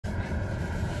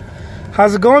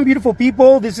How's it going, beautiful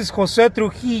people? This is Jose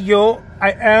Trujillo.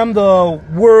 I am the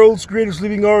world's greatest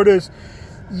living artist.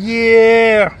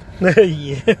 Yeah.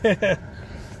 Yeah.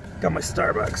 Got my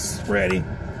Starbucks ready.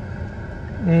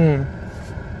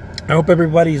 I hope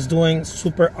everybody's doing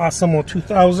super awesome on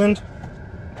 2000.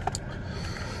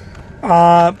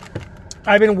 I've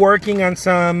been working on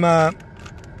some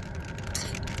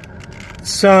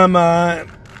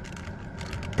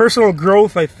personal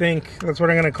growth, I think. That's what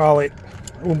I'm going to call it.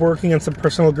 We're working on some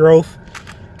personal growth,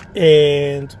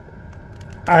 and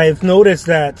I've noticed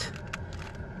that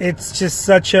it's just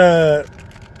such an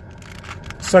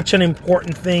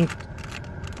important thing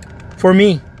for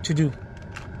me to do.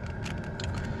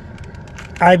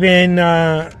 I've been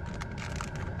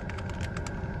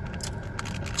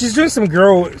just doing some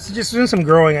growing.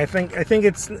 I think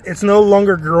it's no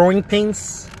longer growing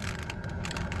pains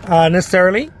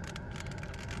necessarily.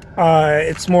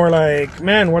 It's more like,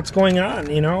 man, what's going on?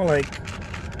 You know, like,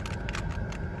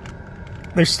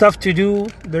 there's stuff to do.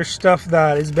 There's stuff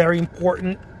that is very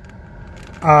important,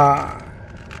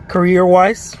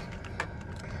 career-wise.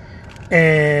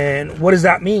 And what does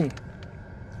that mean?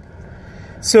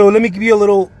 So let me give you a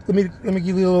little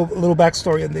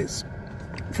backstory on this.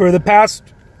 For the past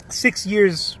 6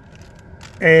 years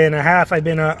and a half, I've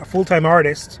been a full-time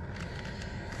artist,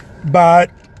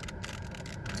 but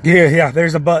yeah,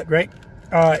 there's a but, right?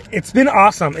 It's been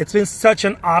awesome. It's been such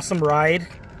an awesome ride.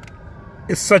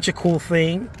 It's such a cool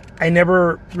thing. I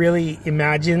never really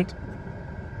imagined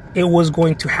it was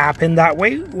going to happen that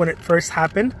way when it first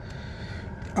happened.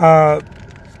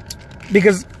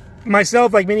 Because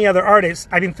myself, like many other artists,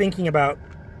 I've been thinking about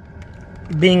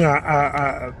being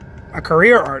a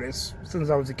career artist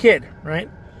since I was a kid, right?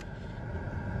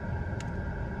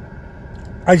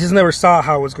 I just never saw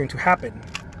how it was going to happen.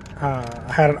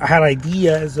 I had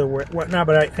ideas or whatnot,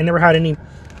 but I never had any.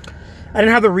 I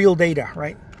didn't have the real data,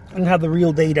 right? I didn't have the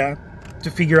real data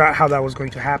to figure out how that was going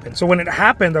to happen. So when it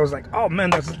happened, I was like, "Oh man,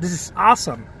 this is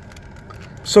awesome!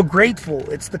 So grateful!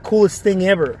 It's the coolest thing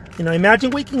ever." You know,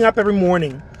 imagine waking up every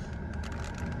morning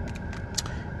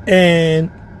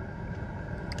and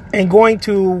going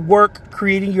to work,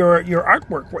 creating your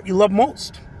artwork, what you love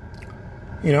most.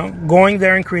 You know, going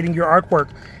there and creating your artwork,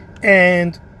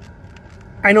 and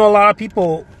I know a lot of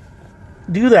people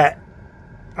do that.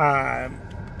 I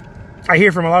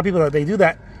hear from a lot of people that they do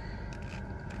that.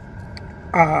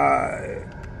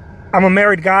 I'm a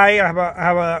married guy. I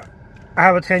have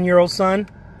a 10-year-old son,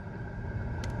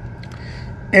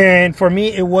 and for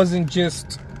me, it wasn't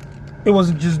just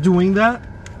doing that.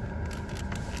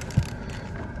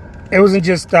 It wasn't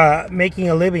just making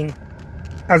a living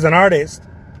as an artist.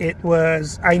 It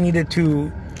was I needed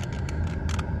to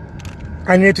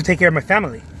take care of my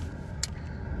family.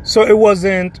 So it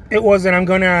wasn't I'm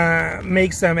gonna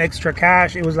make some extra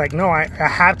cash. It was like, no, I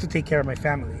have to take care of my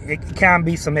family. It can't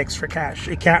be some extra cash.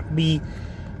 It can't be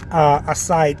a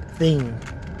side thing.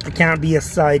 It can't be a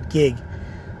side gig.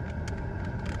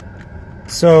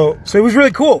 So it was really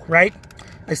cool, right?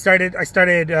 I started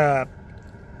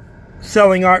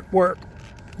selling artwork,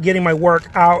 getting my work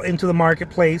out into the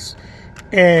marketplace,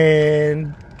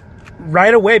 and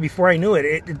right away, before I knew it,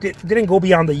 it didn't go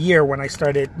beyond a year when I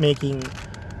started making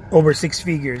over 6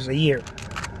 figures a year.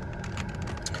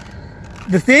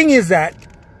 The thing is that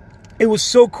it was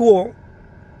so cool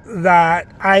that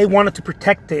I wanted to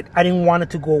protect it. I didn't want it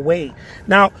to go away.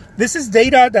 Now, this is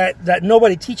data that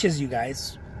nobody teaches you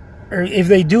guys, or if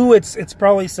they do, it's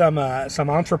probably some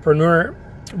entrepreneur.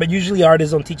 But usually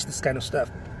artists don't teach this kind of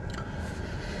stuff.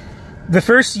 The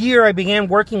first year I began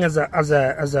working as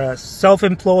a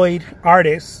self-employed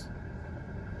artist,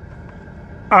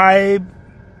 I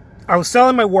was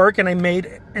selling my work, and I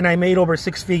made over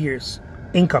 6 figures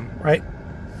income, right?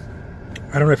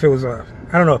 I don't know if it was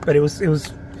but it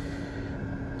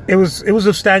was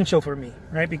substantial for me,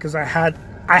 right? Because I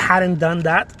hadn't done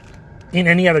that in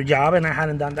any other job, and I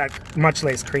hadn't done that, much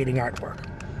less creating artwork.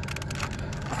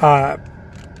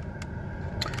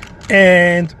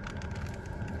 And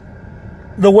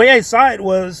the way I saw it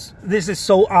was, this is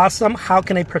so awesome. How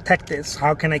can I protect this?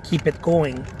 How can I keep it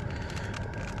going?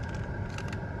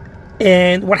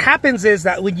 And what happens is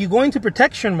that when you go into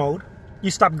protection mode,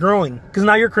 you stop growing, because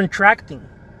now you're contracting.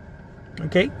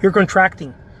 Okay? You're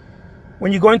contracting.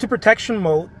 When you go into protection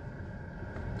mode,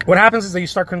 what happens is that you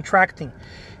start contracting.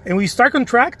 And when you start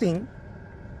contracting,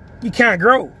 you can't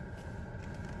grow.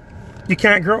 You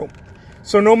can't grow.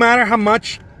 So no matter how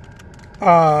much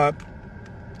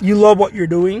you love what you're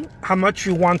doing, how much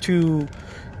you want to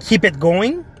keep it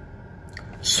going,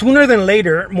 sooner than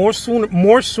later, more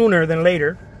sooner than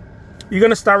later, you're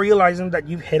going to start realizing that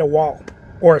you've hit a wall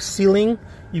or a ceiling.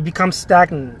 You become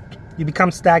stagnant, You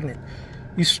become stagnant.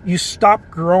 You stop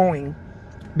growing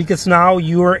because now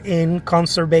you're in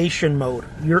conservation mode.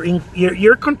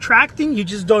 You're contracting. You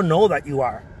just don't know that you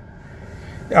are.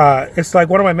 It's like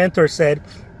one of my mentors said,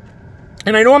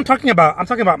 and I know I'm talking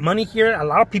about money here. A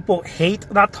lot of people hate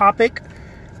that topic.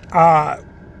 I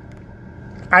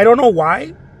don't know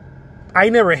why. I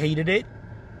never hated it.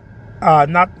 I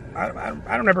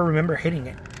don't ever remember hating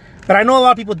it, but I know a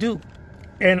lot of people do,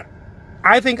 and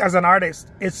I think as an artist,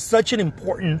 it's such an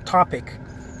important topic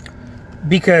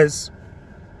because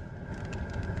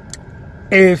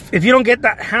if you don't get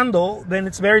that handle, then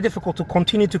it's very difficult to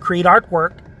continue to create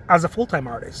artwork as a full-time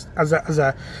artist, as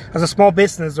a small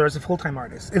business or as a full-time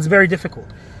artist. It's very difficult.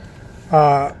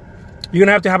 You're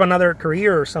gonna have to have another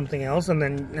career or something else, and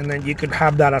then you could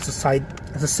have that as a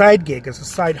side gig, as a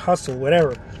side hustle,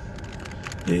 whatever.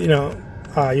 You know,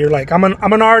 you're like, I'm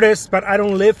an artist, but I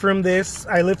don't live from this.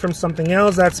 I live from something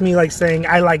else. That's me like saying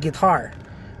I like guitar,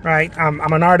 right? I'm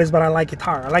an artist, but I like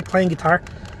guitar. I like playing guitar.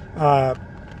 I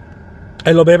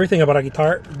love everything about a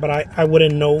guitar, but I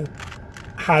wouldn't know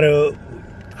how to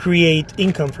create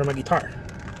income from a guitar.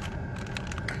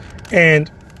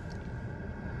 And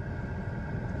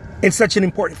it's such an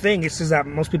important thing. It's just that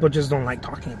most people just don't like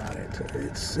talking about it.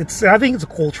 I think it's a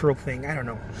cultural thing. I don't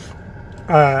know.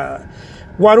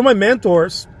 One of my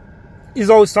mentors is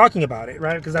always talking about it,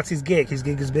 right? Because that's his gig. His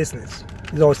gig is business.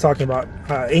 He's always talking about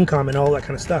income and all that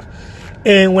kind of stuff.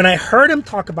 And when I heard him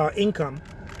talk about income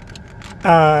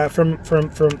from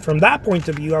that point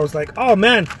of view, I was like, oh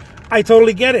man, I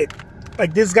totally get it.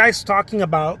 Like, this guy's talking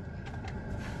about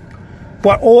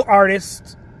what all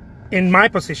artists in my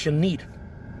position need,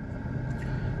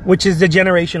 which is the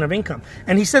generation of income.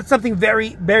 And he said something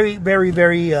very, very, very,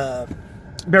 very,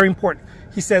 very important.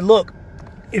 He said, look,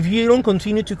 if you don't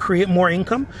continue to create more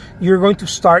income, you're going to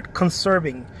start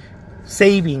conserving,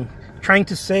 saving, trying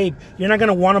to save. You're not going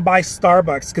to want to buy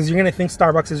Starbucks because you're going to think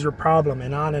Starbucks is your problem,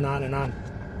 and on and on and on.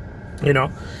 You know?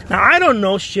 Now, I don't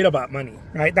know shit about money,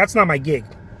 right? That's not my gig.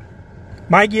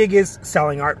 My gig is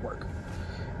selling artwork.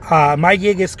 My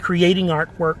gig is creating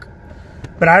artwork.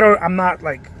 But I'm not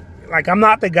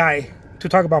the guy to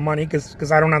talk about money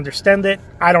because I don't understand it.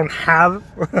 I don't have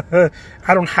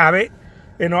it.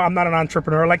 You know, I'm not an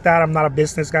entrepreneur like that. I'm not a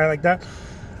business guy like that.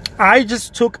 I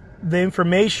just took the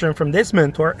information from this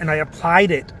mentor and I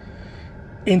applied it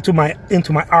into my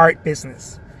art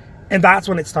business. And that's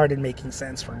when it started making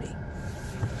sense for me.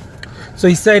 So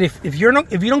he said, if you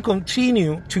don't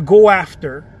continue to go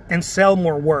after and sell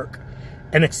more work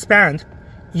and expand,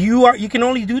 you can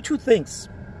only do two things.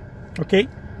 Okay?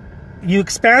 You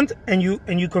expand and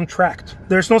you contract.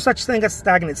 There's no such thing as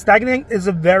stagnant. Stagnant is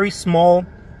a very small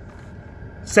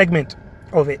segment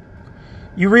of it.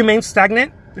 You remain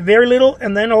stagnant very little,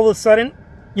 and then all of a sudden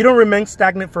you don't remain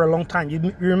stagnant for a long time.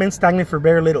 You remain stagnant for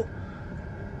very little,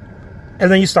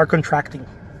 and then you start contracting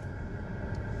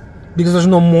because there's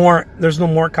no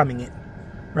more coming in,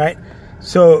 right?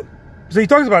 So he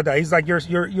talks about that. He's like, you're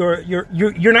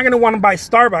not going to want to buy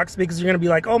Starbucks because you're going to be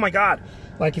like, oh my god,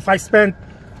 like if I spend,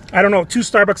 I don't know, 2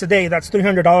 Starbucks a day, that's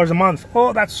 $300 a month.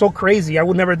 Oh, that's so crazy. I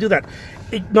would never do that.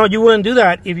 No, you wouldn't do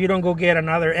that if you don't go get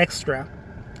another extra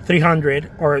 300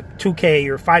 or 2K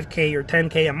or 5K or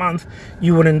 10K a month.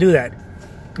 You wouldn't do that,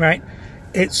 right?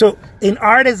 So in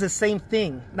art is the same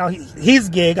thing. Now his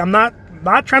gig, I'm not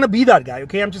trying to be that guy,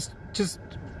 okay? I'm just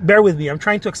bear with me. I'm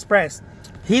trying to express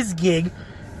his gig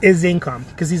is income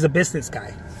because he's a business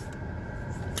guy.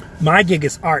 My gig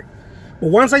is art. But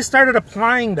once I started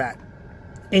applying that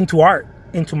into art,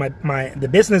 into the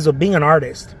business of being an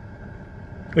artist,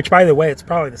 which by the way, it's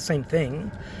probably the same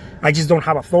thing. I just don't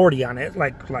have authority on it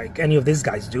like any of these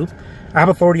guys do. I have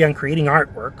authority on creating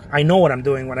artwork. I know what I'm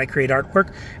doing when I create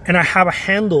artwork, and I have a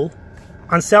handle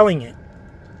on selling it.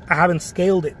 I haven't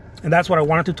scaled it, and that's what I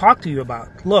wanted to talk to you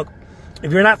about. Look,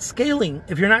 if you're not scaling,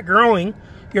 if you're not growing,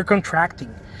 you're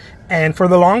contracting. And for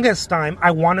the longest time,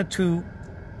 I wanted to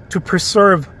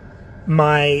preserve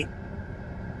my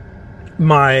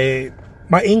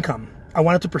income. I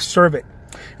wanted to preserve it.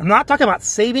 I'm not talking about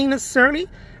saving necessarily.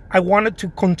 I wanted to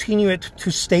continue it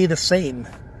to stay the same.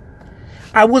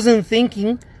 I wasn't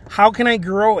thinking, how can I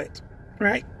grow it,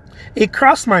 right? It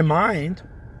crossed my mind,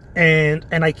 and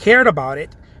I cared about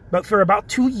it. But for about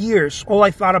 2 years, all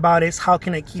I thought about is, how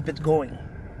can I keep it going?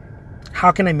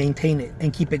 How can I maintain it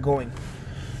and keep it going?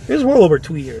 It was well over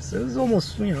 2 years. It was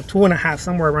almost, 2.5,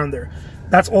 somewhere around there.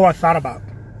 That's all I thought about.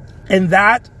 And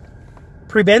that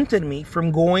prevented me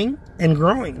from going and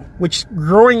growing, which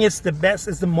growing is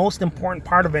the most important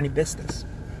part of any business.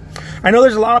 I know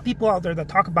there's a lot of people out there that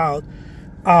talk about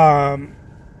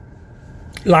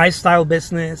lifestyle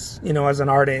business, you know, as an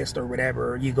artist or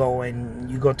whatever. You go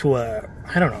to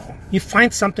I don't know, you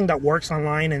find something that works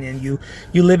online, and then you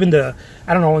live in the,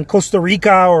 I don't know, in Costa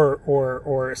Rica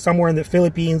or somewhere in the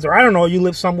Philippines, or I don't know, you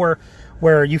live somewhere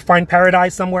where you find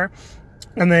paradise somewhere,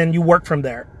 and then you work from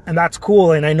there. And that's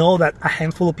cool. And I know that a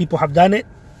handful of people have done it.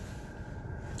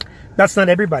 That's not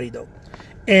everybody though.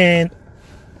 And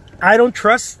I don't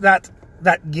trust that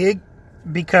gig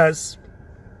because,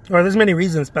 well, there's many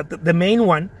reasons, but the main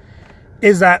one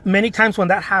is that many times when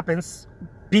that happens,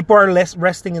 people are less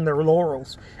resting in their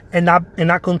laurels and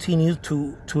not continue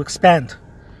to expand.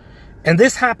 And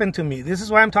this happened to me. This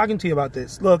is why I'm talking to you about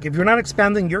this. Look, if you're not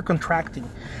expanding, you're contracting.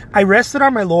 I rested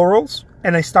on my laurels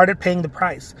and I started paying the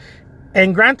price.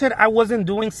 And granted, I wasn't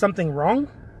doing something wrong,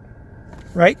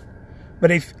 right? But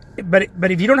if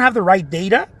you don't have the right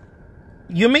data,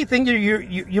 you may think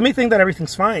you may think that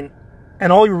everything's fine,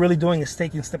 and all you're really doing is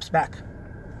taking steps back,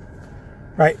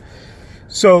 right?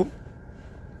 So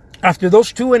after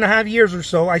those 2.5 years or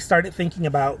so, I started thinking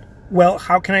about, well,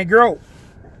 how can I grow?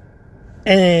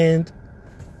 And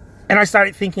I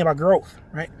started thinking about growth,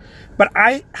 right? But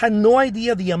I had no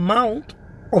idea the amount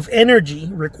of energy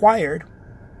required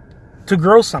to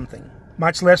grow something,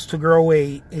 much less to grow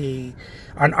an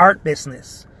art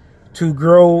business, to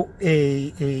grow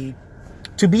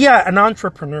to be an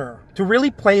entrepreneur, to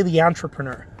really play the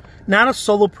entrepreneur, not a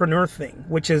solopreneur thing,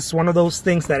 which is one of those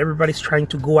things that everybody's trying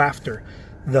to go after,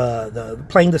 the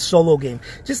playing the solo game.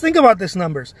 Just think about these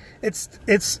numbers. It's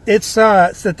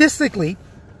statistically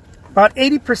about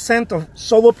 80% of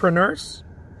solopreneurs.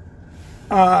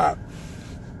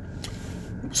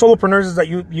 Solopreneurs is that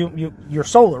you're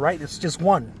solo, right? It's just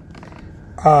one.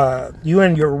 You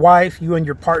and your wife, you and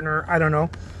your partner, I don't know.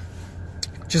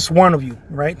 Just one of you,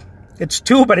 right? It's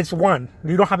two, but it's one.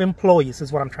 You don't have employees,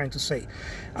 is what I'm trying to say.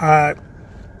 About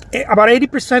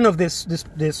 80% of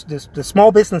the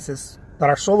small businesses that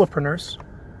are solopreneurs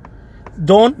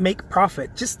don't make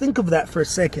profit. Just think of that for a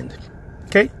second,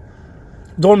 okay?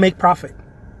 Don't make profit.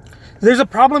 There's a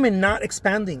problem in not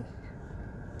expanding.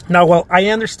 Now, well, I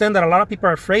understand that a lot of people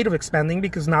are afraid of expanding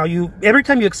because now every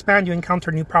time you expand, you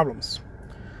encounter new problems.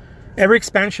 Every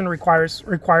expansion requires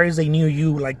a new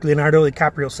you, like Leonardo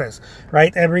DiCaprio says,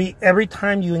 right? Every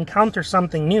time you encounter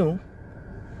something new,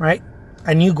 right,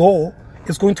 a new goal,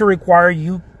 is going to require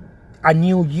you a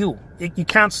new you. You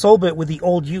can't solve it with the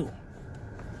old you.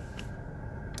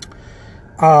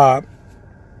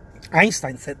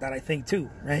 Einstein said that, I think, too,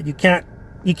 right? You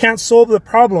can't solve the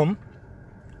problem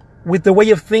with the way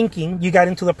of thinking you got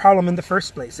into the problem in the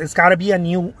first place. It's got to be a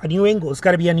new angle. It's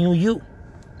got to be a new you.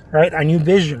 Right? A new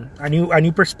vision, a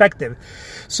new perspective.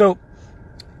 So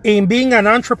in being an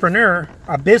entrepreneur,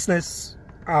 a business,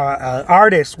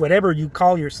 artist, whatever you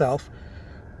call yourself,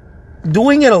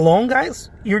 doing it alone, guys,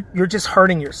 you're just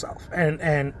hurting yourself.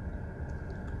 And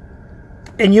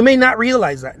you may not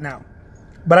realize that now.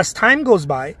 But as time goes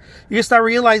by, you start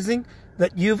realizing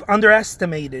that you've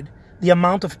underestimated the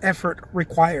amount of effort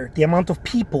required, the amount of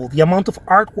people, the amount of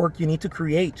artwork you need to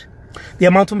create, the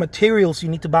amount of materials you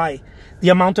need to buy, the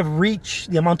amount of reach,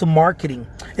 the amount of marketing.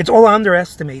 It's all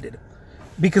underestimated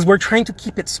because we're trying to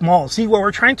keep it small. See, what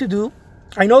we're trying to do,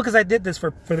 I know because I did this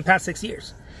for the past 6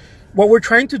 years. What we're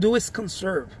trying to do is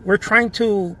conserve. We're trying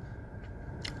to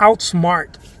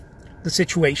outsmart the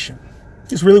situation.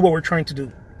 It's really what we're trying to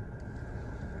do.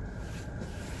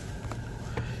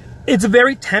 It's a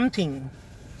very tempting,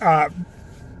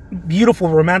 beautiful,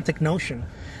 romantic notion.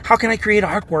 How can I create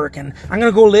artwork? And I'm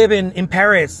going to go live in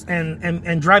Paris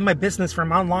and drive my business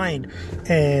from online.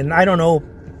 And I don't know,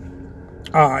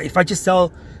 if I just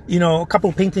sell, a couple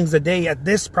of paintings a day at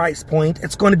this price point,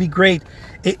 it's going to be great.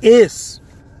 It is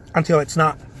until it's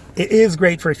not. It is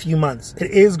great for a few months.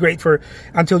 It is great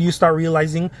until you start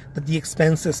realizing that the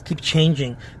expenses keep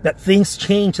changing, that things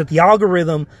change, that the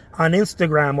algorithm on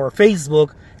Instagram or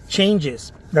Facebook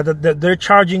changes, that they're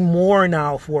charging more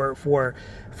now for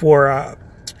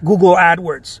Google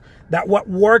AdWords, that what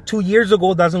worked 2 years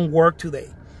ago doesn't work today.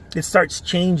 It starts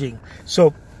changing.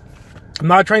 So I'm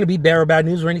not trying to be bearer of bad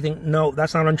news or anything. No,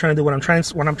 that's not what I'm trying to do. What I'm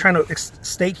trying to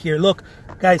state here, look,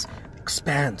 guys,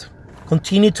 expand.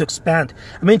 Continue to expand.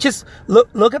 I mean, just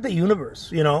look at the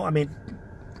universe, I mean,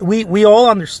 we all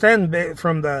understand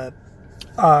from the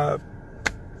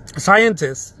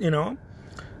scientists,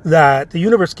 that the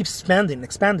universe keeps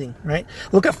expanding, right?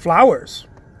 Look at flowers,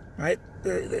 right?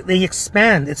 They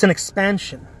expand. It's an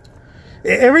expansion.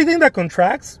 Everything that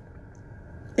contracts,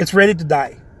 it's ready to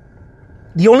die.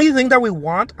 The only thing that we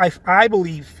want, I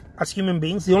believe, as human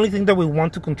beings, the only thing that we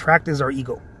want to contract is our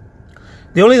ego.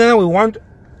 The only thing that we want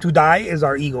to die is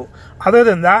our ego. Other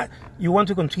than that, you want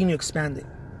to continue expanding.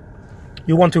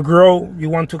 You want to grow, you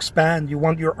want to expand, you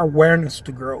want your awareness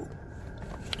to grow.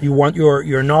 You want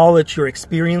your knowledge, your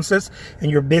experiences,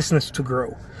 and your business to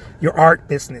grow, your art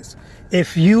business.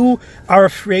 If you are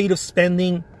afraid of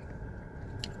spending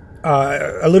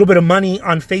a little bit of money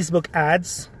on Facebook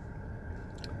ads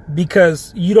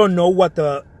because you don't know what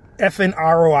the effing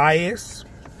ROI is,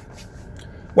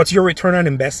 what's your return on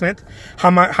investment? How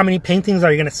many paintings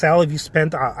are you going to sell if you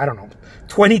spent, I don't know,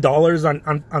 $20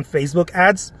 on Facebook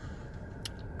ads?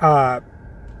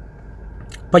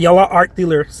 Payala Art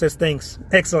Dealer says thanks.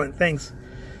 Excellent, thanks.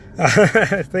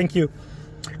 Thank you.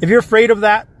 If you're afraid of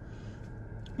that,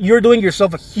 you're doing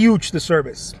yourself a huge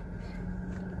disservice.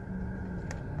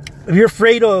 If you're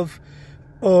afraid of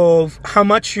how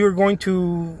much you're going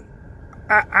to,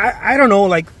 I don't know,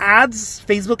 like ads,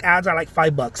 Facebook ads are like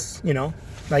 $5, you know,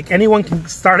 like anyone can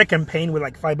start a campaign with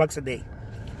like $5 a day.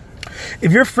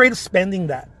 If you're afraid of spending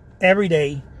that every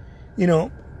day, you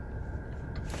know,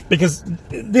 because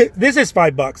this is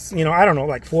 $5, you know, I don't know,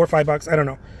 like $4 or $5, I don't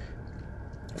know.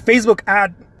 Facebook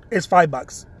ad is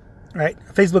 $5, right?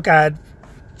 Facebook ad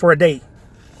for a day.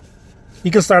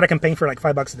 You can start a campaign for like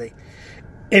 $5 a day.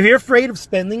 If you're afraid of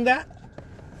spending that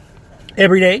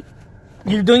every day,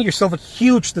 you're doing yourself a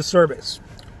huge disservice.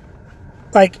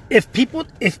 Like if people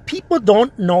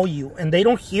don't know you and they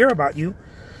don't hear about you,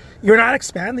 you're not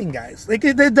expanding, guys. Like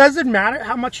it doesn't matter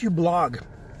how much you blog.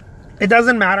 It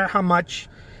doesn't matter how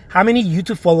many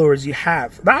YouTube followers you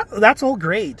have. That's all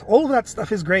great. All of that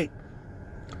stuff is great.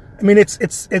 I mean,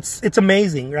 it's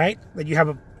amazing, right? That you have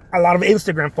a lot of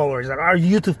Instagram followers, that are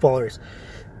YouTube followers.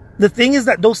 The thing is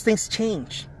that those things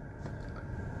change.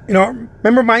 You know,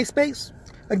 remember MySpace?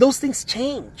 Like those things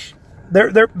change.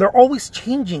 They're always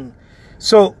changing.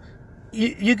 So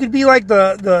you could be like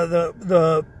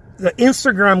the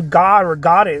Instagram god or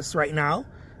goddess right now,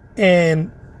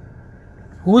 and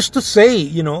who's to say,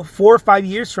 you know, 4 or 5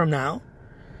 years from now,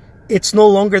 it's no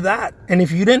longer that. And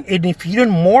if you didn't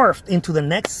morph into the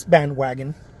next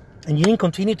bandwagon, and you didn't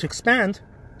continue to expand,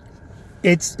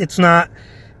 it's not.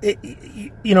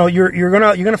 You know, you're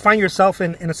gonna find yourself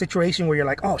in a situation where you're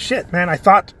like, oh shit, man, I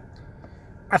thought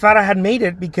I had made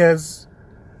it because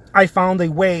I found a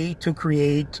way to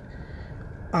create,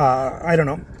 I don't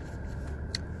know,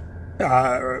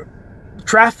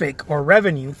 traffic or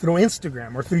revenue through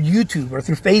Instagram or through YouTube or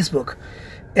through Facebook.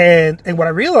 And what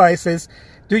I realized is,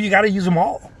 dude, you got to use them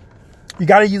all. You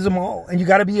got to use them all, and you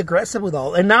got to be aggressive with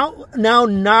all. And now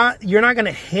you're not going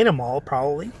to hit them all,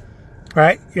 probably,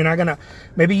 right?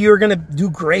 Maybe you're going to do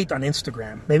great on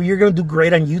Instagram. Maybe you're going to do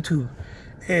great on YouTube,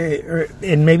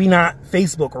 and maybe not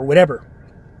Facebook or whatever.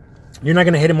 You're not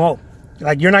going to hit them all.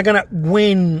 Like, you're not going to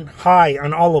win high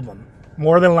on all of them.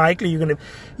 More than likely, you're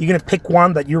gonna pick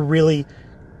one that you're really,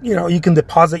 you know, you can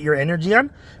deposit your energy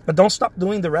on. But don't stop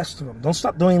doing the rest of them. Don't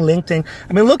stop doing LinkedIn.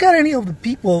 I mean, look at any of the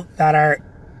people that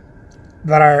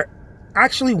are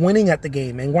actually winning at the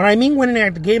game. And when I mean winning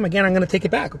at the game, again, I'm going to take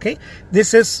it back. Okay, I'm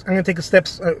going to take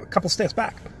a couple steps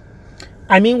back.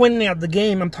 I mean winning at the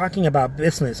game. I'm talking about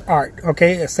business, art.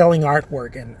 Okay, selling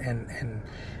artwork and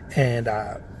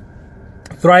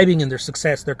thriving in their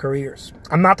success, their careers.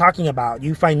 I'm not talking about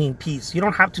you finding peace. You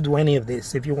don't have to do any of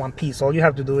this if you want peace. All you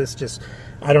have to do is just,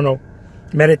 I don't know,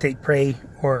 meditate, pray,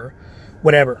 or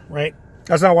whatever, right?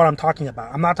 That's not what I'm talking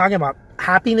about. I'm not talking about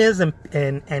happiness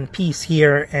and peace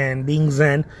here and being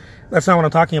zen. That's not what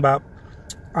I'm talking about.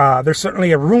 There's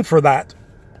certainly a room for that,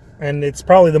 and it's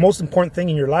probably the most important thing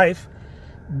in your life,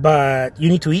 but you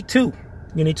need to eat too.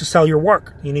 You need to sell your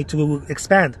work. You need to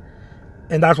expand,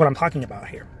 and that's what I'm talking about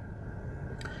here.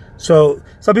 So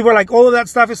some people are like, all of that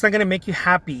stuff is not going to make you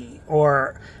happy,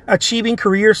 or achieving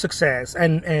career success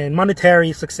and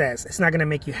monetary success. It's not going to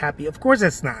make you happy. Of course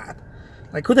it's not.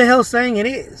 Like, who the hell is saying it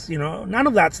is? You know, none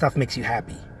of that stuff makes you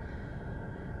happy.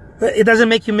 But it doesn't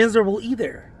make you miserable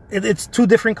either. It's two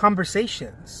different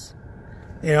conversations.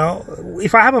 You know,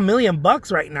 if I have $1 million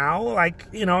right now, like,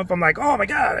 you know, if I'm like, oh my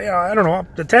God, you know, I don't know,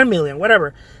 up to 10 million,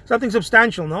 whatever, something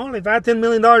substantial, no? If I had $10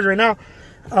 million right now,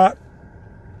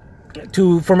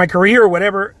 for my career or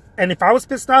whatever, and if I was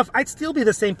pissed off, I'd still be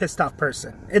the same pissed off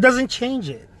person. It doesn't change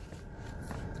it.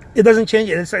 It doesn't change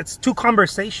it. It's two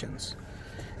conversations.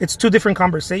 It's two different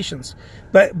conversations.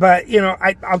 But you know,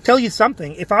 I'll tell you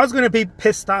something. If I was going to be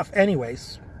pissed off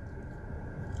anyways,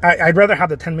 I'd rather have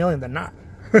the 10 million than not.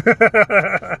 If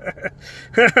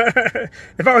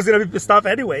I was going to be pissed off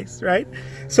anyways, right?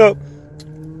 So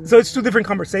it's two different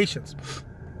conversations.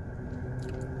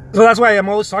 So that's why I'm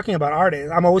always talking about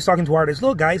artists. I'm always talking to artists.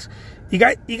 Look, guys, you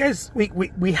guys,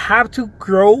 we have to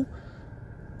grow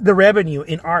the revenue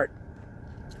in art.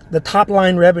 The top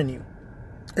line revenue.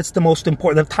 It's the most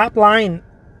important. The top line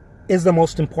is the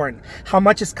most important. How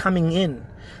much is coming in.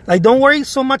 Like, don't worry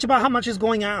so much about how much is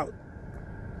going out.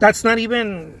 That's not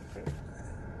even,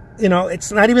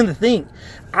 it's not even the thing.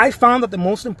 I found that the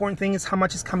most important thing is how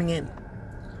much is coming in.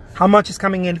 How much is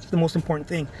coming in is the most important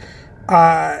thing.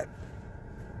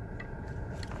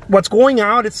 What's going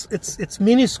out, it's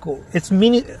minuscule.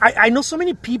 I know so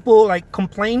many people like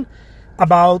complain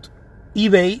about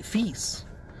eBay fees.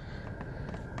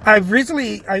 I've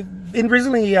been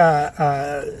recently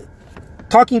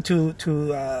talking to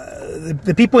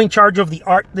the people in charge of the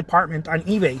art department on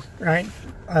eBay, right?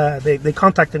 They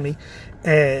contacted me,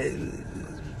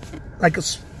 like a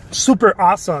super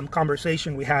awesome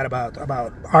conversation we had about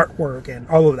artwork and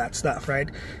all of that stuff, right?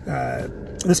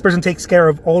 This person takes care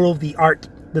of all of the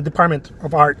department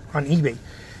of art on eBay,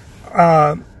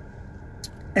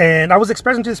 and I was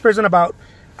expressing to this person about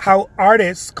how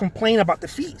artists complain about the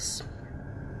fees.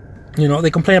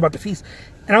 They complain about the fees,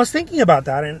 and I was thinking about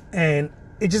that, and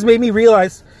it just made me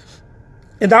realize,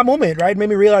 in that moment, right? It made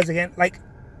me realize again, like,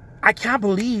 I can't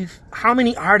believe how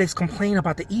many artists complain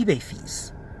about the eBay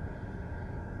fees.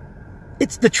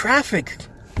 It's the traffic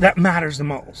that matters the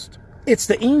most. It's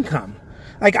the income.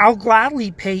 Like, I'll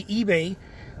gladly pay eBay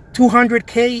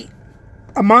 $200K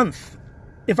a month.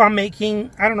 If I'm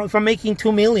making, I don't know, if I'm making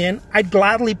 2 million, I'd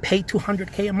gladly pay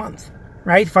 $200K a month,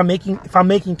 right? If I'm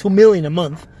making 2 million a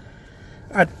month,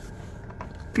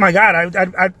 my God,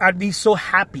 I'd be so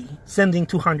happy sending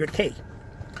 $200K.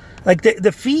 Like,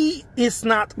 the fee is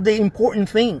not the important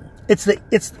thing. It's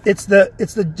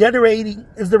the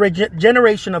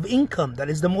generation of income that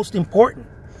is the most important.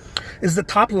 Is the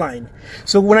top line.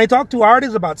 So when I talk to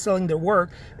artists about selling their work,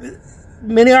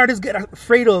 many artists get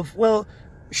afraid of, well,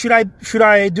 should I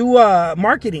do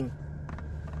marketing?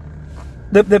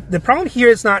 The problem here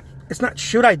is not, it's not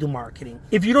should I do marketing.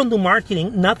 If you don't do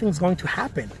marketing, nothing's going to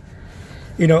happen.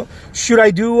 Should I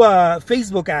do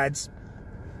Facebook ads?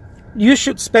 You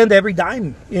should spend every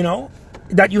dime,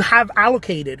 that you have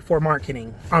allocated for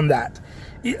marketing on that.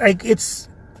 Like, it's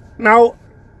now,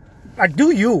 like,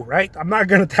 do you, right? I'm not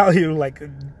going to tell you, like,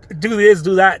 do this,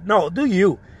 do that. No, do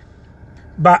you.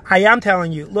 But I am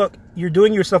telling you, look, you're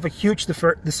doing yourself a huge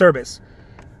disservice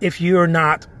if you're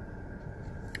not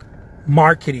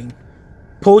marketing,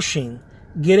 pushing,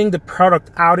 getting the product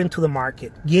out into the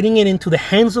market, getting it into the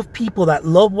hands of people that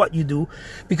love what you do,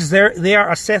 because they are,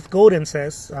 as Seth Godin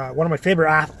says, one of my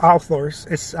favorite authors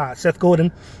is Seth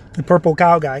Godin, the Purple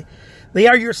Cow guy. They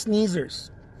are your sneezers.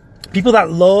 People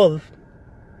that love,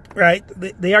 right?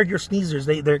 They are your sneezers.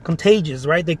 They're contagious,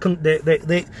 right?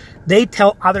 They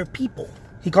tell other people.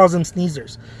 He calls them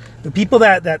sneezers. The people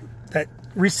that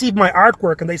receive my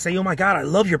artwork and they say, "Oh my God, I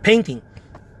love your painting."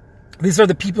 These are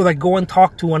the people that go and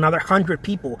talk to another 100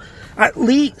 people, at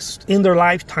least in their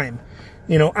lifetime.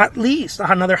 At least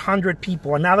another 100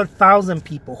 people, another 1,000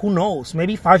 people. Who knows?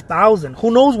 Maybe 5,000.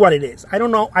 Who knows what it is? I don't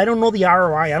know. I don't know the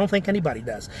ROI. I don't think anybody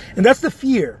does. And that's the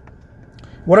fear.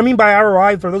 What I mean by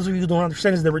ROI, for those of you who don't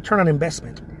understand, is the return on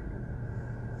investment.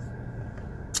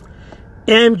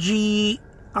 MG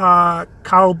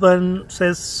Calvin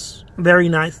says, very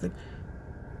nice thing.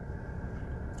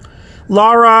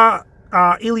 Laura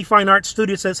Ely Fine Art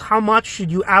Studio says, how much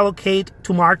should you allocate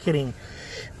to marketing?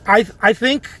 I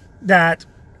think that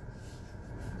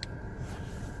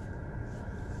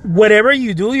whatever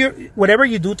you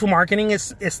do to marketing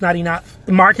is not enough.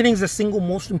 Marketing is the single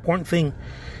most important thing.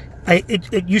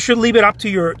 You should leave it up to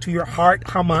your heart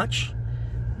how much.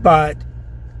 But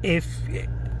if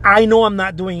I know I'm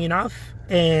not doing enough,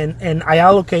 and I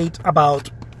allocate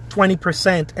about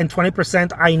 20%, and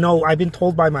 20%, I know I've been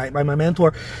told by my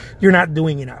mentor, you're not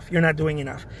doing enough. You're not doing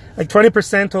enough. Like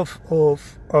 20%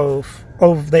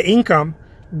 of the income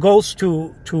goes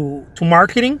to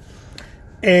marketing,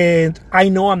 and I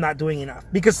know I'm not doing enough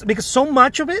because so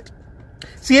much of it.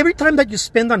 See, every time that you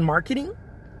spend on marketing,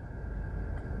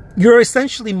 you're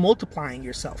essentially multiplying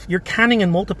yourself. You're counting and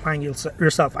multiplying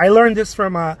yourself. I learned this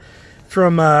from a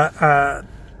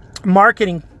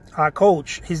marketing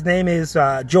coach. His name is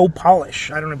Joe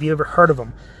Polish. I don't know if you ever heard of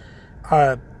him.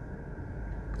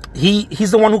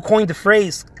 He's the one who coined the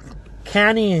phrase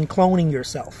canning and cloning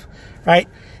yourself, right?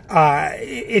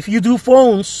 If you do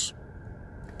phones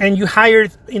and you hire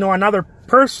another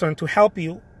person to help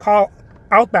you call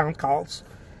outbound calls,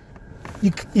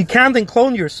 you can't then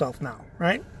clone yourself now,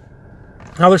 right?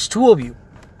 Now there's 2 of you.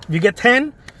 If you get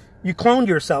 10, you clone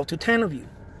yourself to 10 of you.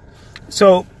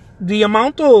 So the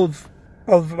amount of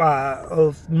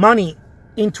money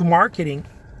into marketing,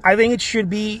 I think it should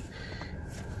be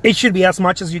as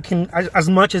much as you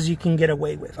can get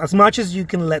away with, as much as you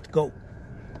can let go.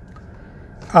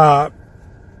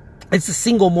 It's the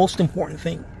single most important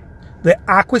thing. the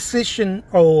acquisition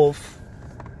of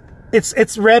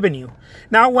it's revenue.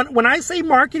 Now, when I say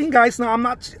marketing, guys, now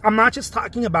I'm not just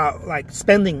talking about like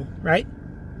spending, right?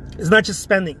 It's not just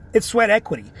spending. It's sweat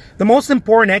equity. The most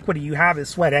important equity you have is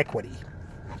sweat equity.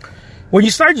 When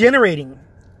you start generating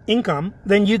income,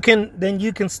 then you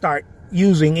can start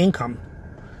using income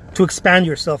to expand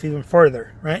yourself even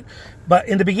further, right? But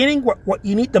in the beginning, what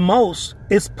you need the most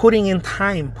is putting in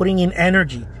time, putting in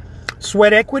energy.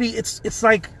 Sweat equity, it's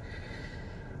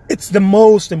the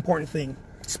most important thing,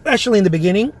 especially in the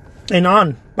beginning and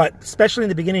on. But especially in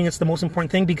the beginning, it's the most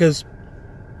important thing, because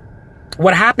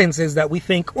what happens is that we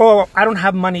think, oh, I don't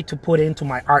have money to put into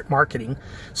my art marketing.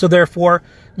 So therefore,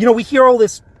 we hear all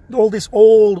this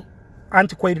old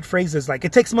antiquated phrases like,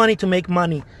 it takes money to make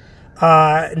money.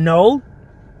 No,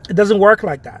 it doesn't work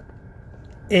like that.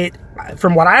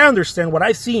 From what I understand, what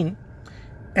I've seen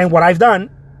and what I've done,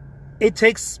 it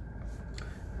takes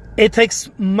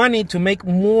money to make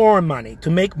more money,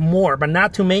 but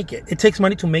not to make it. It takes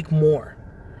money to make more.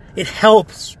 It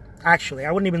helps. Actually,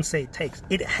 I wouldn't even say it takes.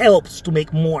 It helps to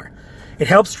make more. It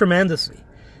helps tremendously,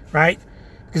 right?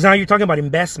 Because now you're talking about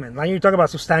investment. Now you're talking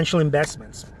about substantial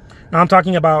investments. Now I'm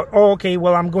talking about,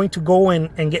 I'm going to go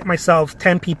in and get myself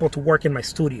 10 people to work in my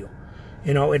studio.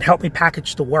 It helped me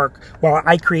package the work while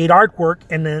I create artwork,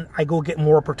 and then I go get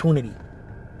more opportunity.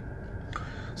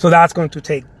 So that's going to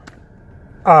take,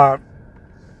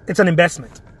 it's an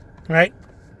investment, right?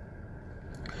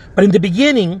 But in the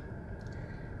beginning,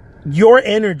 your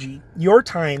energy, your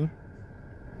time,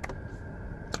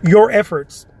 your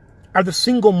efforts are the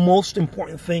single most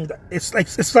important thing. It's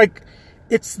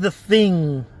the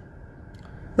thing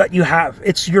that you have.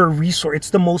 It's your resource. It's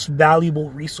the most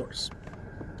valuable resource.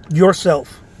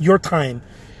 Yourself, your time.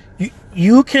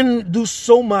 You can do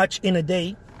so much in a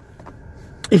day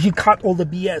if you cut all the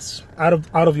BS out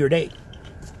of your day.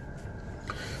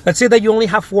 Let's say that you only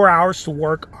have 4 hours to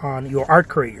work on your art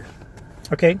career.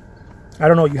 Okay? I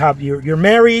don't know, you're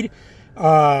married,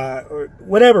 or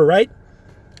whatever, right?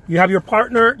 You have your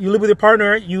partner, you live with your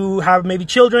partner, you have maybe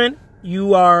children,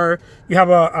 you have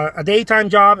a daytime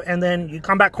job, and then you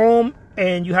come back home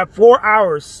and you have 4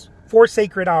 hours, 4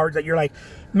 sacred hours that you're like,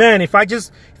 man, if I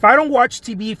don't watch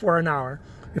TV for an hour,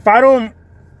 if I don't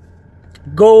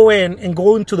go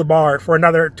into the bar for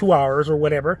another 2 hours or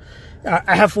whatever,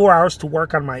 I have 4 hours to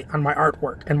work on my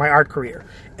artwork and my art career.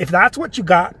 If that's what you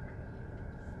got.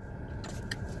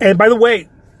 And by the way,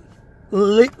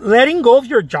 letting go of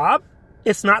your job,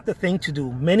 it's not the thing to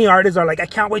do. Many artists are like, I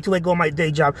can't wait to let go of my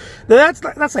day job. That's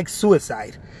like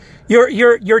suicide.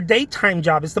 Your daytime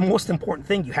job is the most important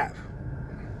thing you have,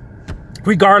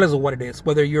 regardless of what it is.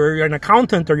 Whether you're an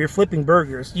accountant or you're flipping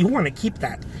burgers, you want to keep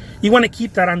that. You want to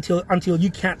keep that until you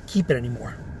can't keep it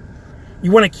anymore.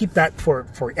 You want to keep that for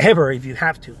forever if you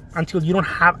have to. Until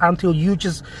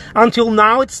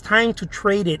now it's time to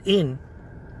trade it in,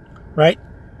 right?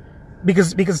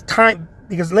 Because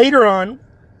later on,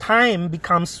 time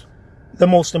becomes the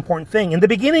most important thing. In the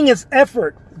beginning, it's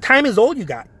effort. Time is all you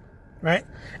got, right?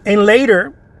 And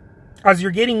later, as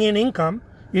you're getting in income,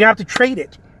 you have to trade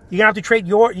it. You're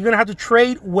gonna have to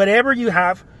trade whatever you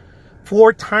have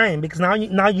for time, because now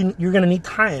you're gonna need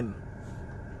time.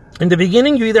 In the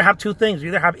beginning, you either have two things. You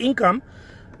either have income,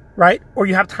 right, or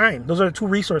you have time. Those are the two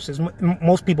resources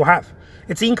most people have.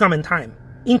 It's income and time.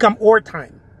 Income or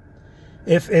time.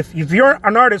 If you're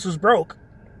an artist who's broke,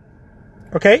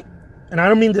 okay, and I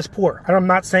don't mean this poor. I'm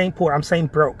not saying poor. I'm saying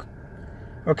broke.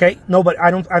 Okay, no, but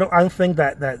I don't think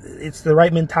that it's the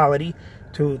right mentality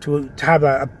to have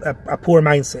a poor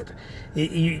mindset.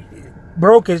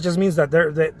 Broke just means that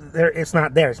it's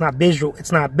not there. It's not visual.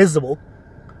 It's not visible.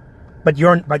 But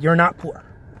you're not poor.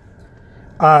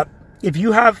 If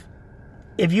you're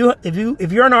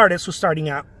an artist who's starting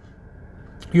out,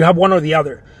 you have one or the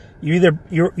other. You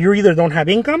either don't have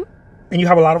income and you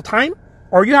have a lot of time,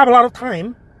 or you have a lot of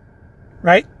time,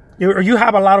 right? Or you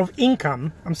have a lot of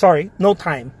income. I'm sorry, no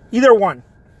time. Either one.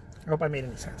 I hope I made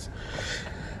any sense.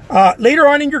 Later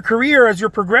on in your career, as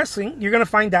you're progressing, you're going to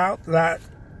find out that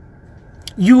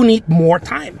you need more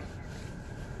time.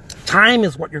 Time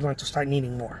is what you're going to start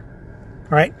needing more.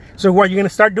 Right? So what you're going to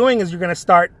start doing is you're going to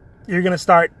start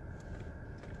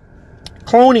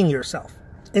cloning yourself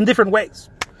in different ways.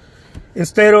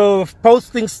 Instead of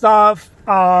posting stuff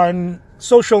on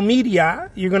social media,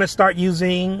 you're going to start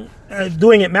doing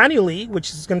it manually,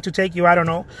 which is going to take you, I don't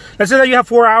know. Let's say that you have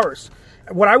 4 hours.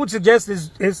 What I would suggest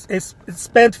is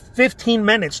spend 15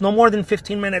 minutes, no more than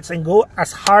 15 minutes, and go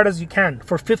as hard as you can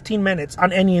for 15 minutes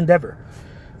on any endeavor.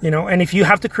 And if you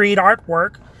have to create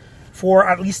artwork for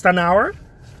at least an hour,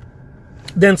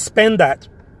 then spend that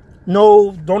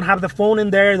No, don't have the phone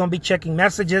in there. Don't be checking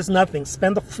messages, nothing.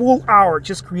 Spend a full hour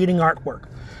just creating artwork.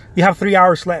 You have 3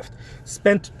 hours left.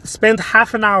 Spend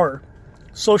half an hour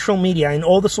social media in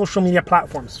all the social media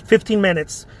platforms. 15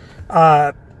 minutes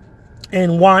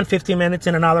in one, 15 minutes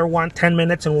in another one, 10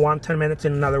 minutes in one, 10 minutes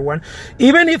in another one.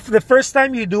 Even if the first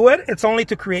time you do it, it's only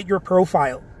to create your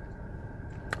profile.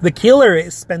 The killer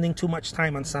is spending too much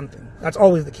time on something. That's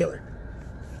always the killer.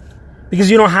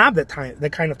 Because you don't have that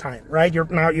kind of time, right?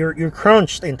 You're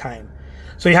crunched in time.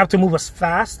 So you have to move as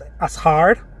fast, as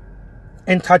hard,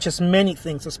 and touch as many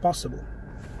things as possible.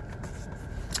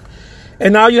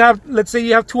 And now you have, let's say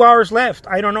you have 2 hours left.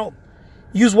 I don't know.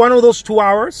 Use one of those 2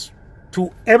 hours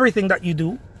to everything that you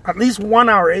do. At least 1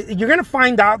 hour. You're gonna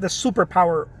find out the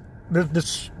superpower,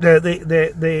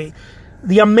 the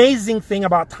amazing thing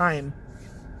about time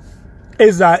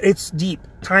is that it's deep.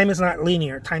 Time is not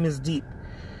linear. Time is deep.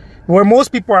 Where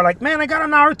most people are like, man, I got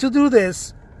an hour to do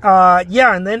this.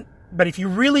 Yeah, but if you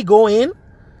really go in,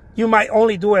 you might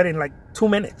only do it in like 2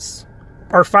 minutes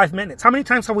or 5 minutes. How many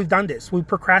times have we done this? We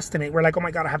procrastinate. We're like, oh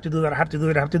my God, I have to do that. I have to do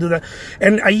it. I have to do that.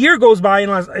 And a year goes by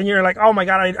and you're like, oh my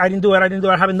God, I didn't do it. I didn't do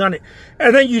it. I haven't done it.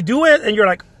 And then you do it and you're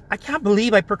like, I can't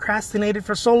believe I procrastinated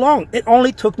for so long. It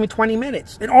only took me 20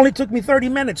 minutes. It only took me 30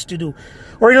 minutes to do.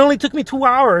 Or it only took me 2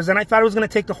 hours and I thought it was going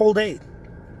to take the whole day.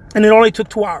 And it only took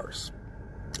 2 hours.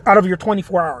 Out of your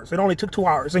 24 hours. It only took 2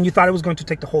 hours and you thought it was going to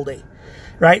take the whole day.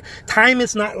 Right? Time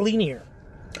is not linear.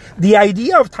 The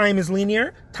idea of time is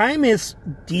linear. Time is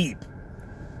deep.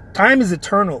 Time is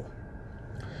eternal.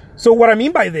 So what I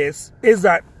mean by this is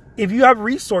that if you have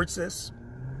resources,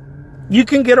 you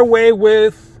can get away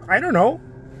with, I don't know,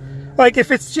 like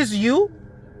if it's just you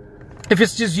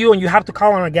and you have to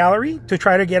call on a gallery to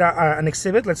try to get an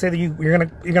exhibit. Let's say that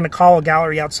you're gonna call a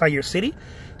gallery outside your city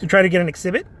to try to get an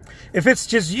exhibit. If it's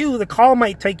just you, the call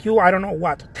might take you, I don't know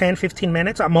what, 10, 15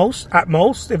 minutes at most,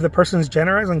 if the person's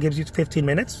generous and gives you 15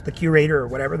 minutes, the curator or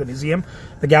whatever, the museum,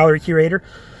 the gallery curator,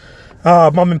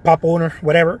 mom and pop owner,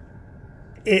 whatever.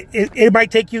 It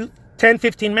might take you 10,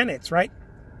 15 minutes, right?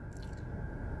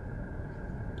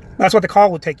 That's what the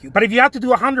call would take you. But if you have to do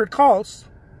 100 calls,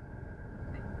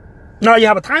 now you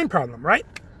have a time problem, right?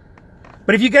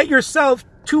 But if you get yourself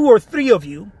 2 or 3 of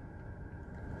you,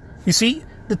 you see,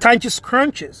 the time just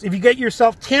crunches. If you get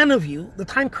yourself 10 of you, the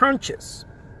time crunches.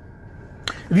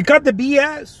 If you cut the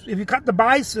BS, if you cut the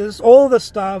biases, all the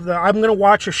stuff that I'm going to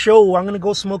watch a show, I'm going to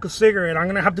go smoke a cigarette, I'm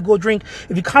going to have to go drink.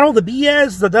 If you cut all the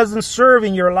BS that doesn't serve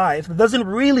in your life, that doesn't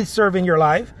really serve in your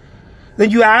life,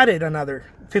 then you added another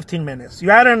 15 minutes.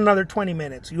 You added another 20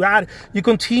 minutes. You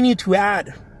continue to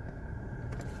add.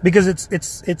 Because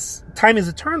it's time is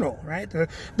eternal, right?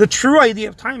 The true idea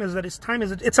of time is that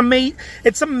it's a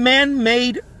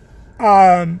man-made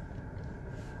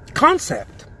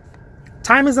concept.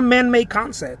 Time is a man-made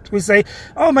concept. We say,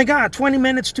 oh my God, 20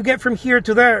 minutes to get from here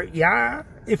to there. Yeah,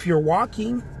 if you're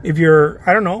walking, if you're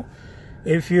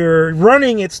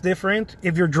running, it's different.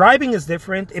 If you're driving, it's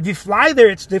different. If you fly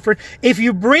there, it's different. If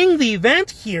you bring the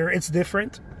event here, it's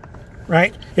different,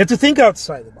 right? You have to think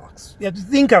outside the box. You have to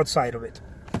think outside of it.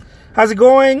 How's it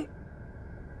going?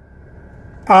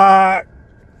 My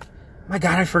God,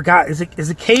 I forgot. Is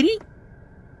it Katie?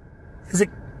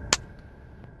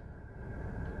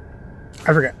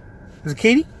 I forgot. Is it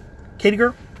Katie? Katie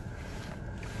girl?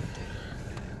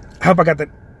 I hope I got the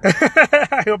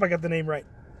name right.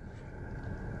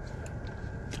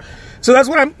 So that's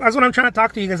what I'm trying to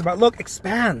talk to you guys about. Look,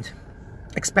 expand.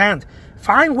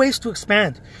 Find ways to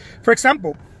expand. For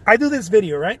example, I do this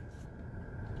video, right?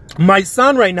 My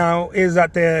son right now is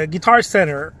at the guitar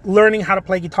center learning how to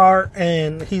play guitar,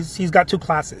 and he's got 2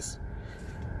 classes.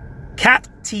 Cat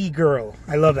T girl.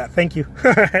 I love that. Thank you.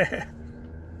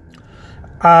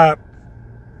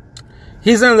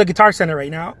 He's in the guitar center right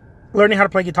now learning how to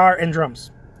play guitar and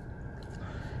drums.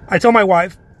 I told my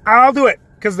wife, I'll do it.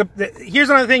 Because here's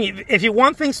another thing. If you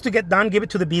want things to get done, give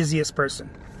it to the busiest person.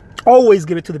 Always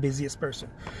give it to the busiest person.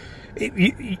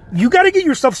 You got to get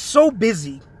yourself so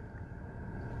busy.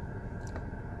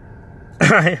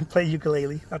 Play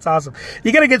ukulele. That's awesome.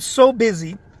 You got to get so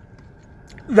busy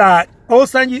that all of a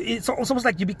sudden it's almost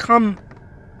like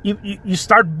you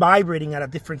start vibrating at a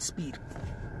different speed.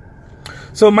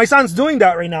 So my son's doing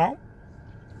that right now,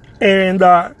 and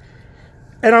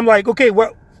I'm like, okay,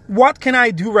 what can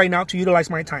I do right now to utilize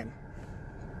my time?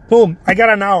 Boom, I got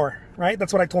an hour, right?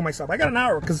 That's what I told myself. I got an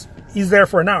hour because he's there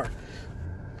for an hour.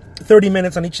 30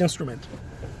 minutes on each instrument.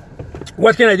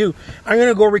 What can I do? I'm going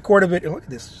to go record a video. Look at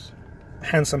this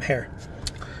handsome hair.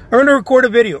 I'm going to record a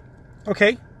video,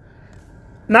 okay?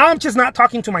 Now I'm just not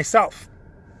talking to myself.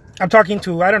 I'm talking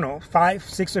to, I don't know, 5,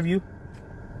 6 of you.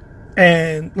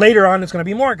 And later on, it's going to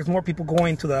be more because more people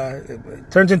going to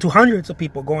it turns into hundreds of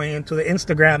people going into the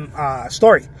Instagram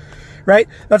story, right?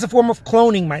 That's a form of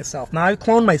cloning myself. Now I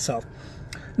clone myself.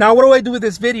 Now, what do I do with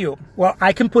this video? Well,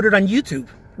 I can put it on YouTube,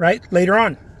 right? Later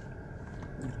on.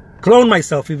 Clone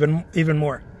myself even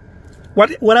more.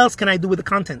 What else can I do with the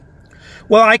content?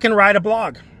 Well, I can write a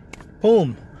blog.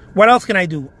 Boom. What else can I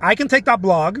do? I can take that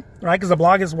blog, right? Because a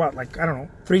blog is what, like, I don't know,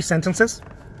 3 sentences.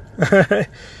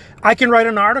 I can write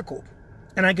an article,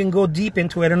 and I can go deep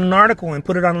into it in an article and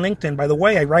put it on LinkedIn. By the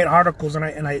way, I write articles and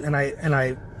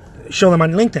I show them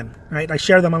on LinkedIn, right? I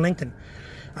share them on LinkedIn.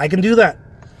 I can do that.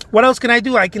 What else can I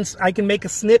do? I can make a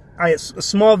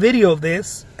small video of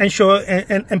this and show it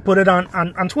and put it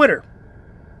on Twitter.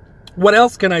 What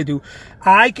else can I do?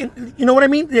 I can, you know what I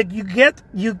mean? Like you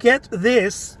get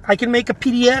this. I can make a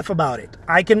PDF about it.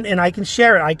 I can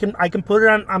share it. I can put it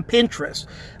on Pinterest.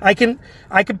 I can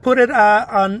put it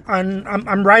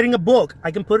I'm writing a book.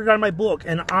 I can put it on my book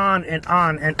and on and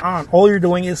on and on. All you're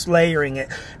doing is layering it.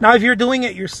 Now, if you're doing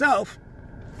it yourself,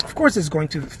 of course it's going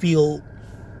to feel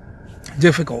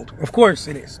difficult. Of course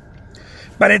it is.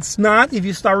 But it's not if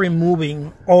you start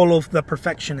removing all of the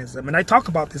perfectionism. And I talk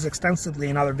about this extensively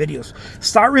in other videos.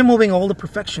 Start removing all the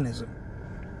perfectionism.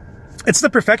 It's the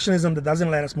perfectionism that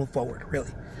doesn't let us move forward, really.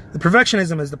 The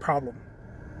perfectionism is the problem.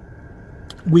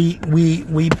 We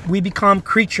become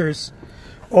creatures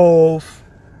of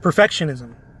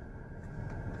perfectionism.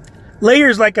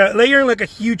 Layers like a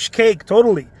huge cake,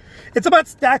 totally. It's about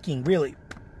stacking, really.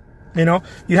 You know,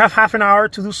 you have half an hour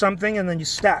to do something, and then you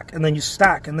stack, and then you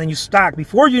stack, and then you stack.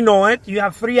 Before you know it, you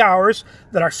have 3 hours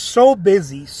that are so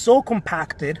busy, so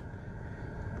compacted,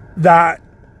 that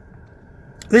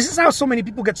this is how so many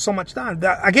people get so much done.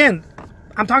 Again,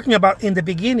 I'm talking about in the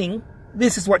beginning,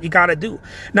 this is what you got to do.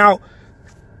 Now,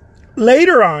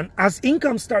 later on, as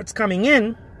income starts coming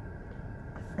in,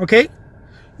 okay,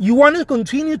 you want to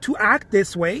continue to act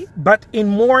this way, but in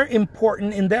more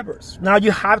important endeavors. Now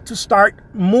you have to start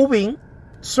moving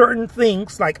certain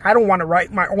things. Like, I don't want to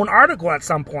write my own article at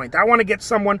some point. I want to get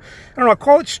someone, I don't know, a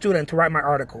college student to write my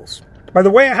articles. By the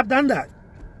way, I have done that.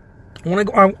 I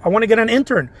want to get an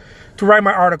intern to write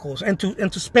my articles and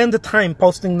to spend the time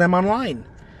posting them online,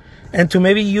 and to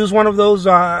maybe use one of those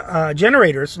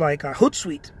generators like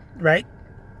Hootsuite, right?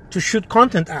 To shoot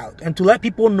content out and to let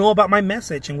people know about my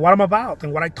message and what I'm about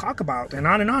and what I talk about and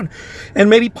on and on. And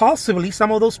maybe possibly some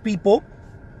of those people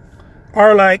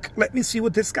are like, let me see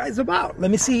what this guy's about. Let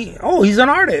me see. Oh, he's an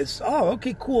artist. Oh,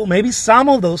 okay, cool. Maybe some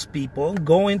of those people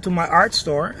go into my art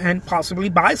store and possibly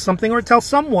buy something or tell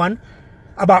someone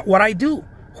about what I do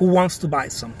who wants to buy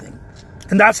something.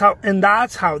 And that's how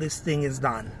this thing is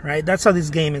done, right? That's how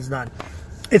this game is done.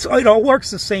 It all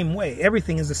works the same way.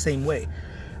 Everything is the same way.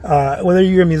 Whether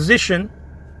you're a musician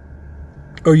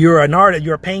or you're an artist,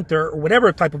 you're a painter, or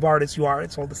whatever type of artist you are,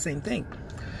 it's all the same thing.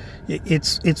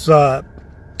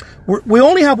 We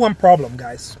only have one problem,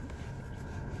 guys.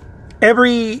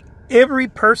 Every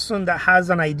person that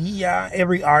has an idea,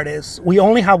 every artist, we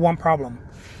only have one problem.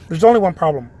 There's only one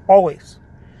problem, always.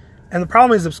 And the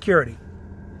problem is obscurity.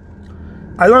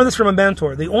 I learned this from a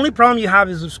mentor. The only problem you have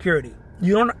is obscurity.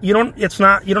 You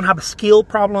don't have a skill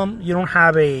problem. You don't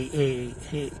have a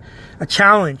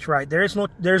challenge, right? There's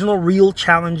no real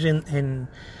challenge in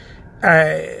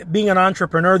being an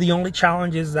entrepreneur. The only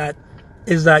challenge is that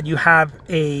you have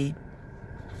a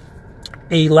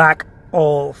lack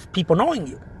of people knowing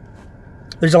you.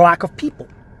 There's a lack of people.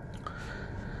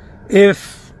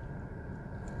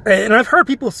 And I've heard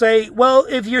people say, well,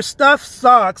 if your stuff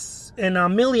sucks and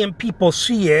 1 million people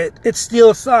see it, it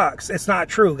still sucks. It's not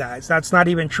true, guys. That's not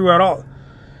even true at all.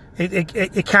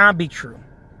 It can't be true.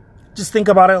 Just think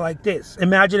about it like this.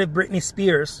 Imagine if Britney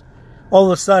Spears, all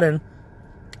of a sudden,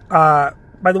 by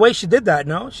the way, she did that,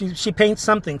 no? She paints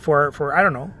something for I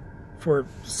don't know, for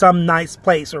some nice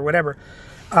place or whatever,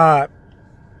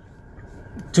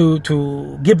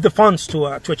 to give the funds to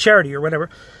a charity or whatever.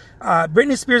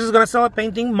 Britney Spears is going to sell a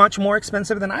painting much more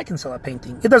expensive than I can sell a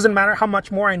painting. It doesn't matter how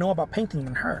much more I know about painting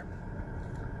than her.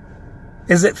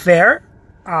 Is it fair?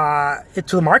 To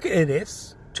the market, it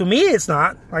is. To me, it's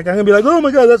not. Like, I'm going to be like, oh my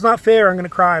God, that's not fair. I'm going to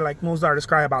cry like most artists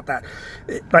cry about that.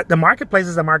 But the marketplace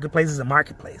is the marketplace is the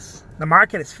marketplace. The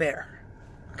market is fair.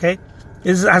 Okay?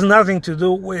 This has nothing to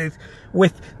do with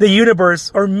the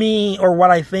universe or me or what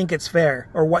I think it's fair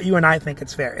or what you and I think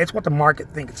it's fair. It's what the market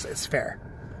thinks is fair.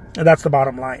 And that's the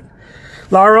bottom line.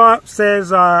 Laura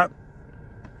says,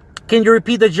 can you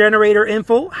repeat the generator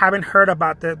info? Haven't heard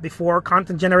about that before.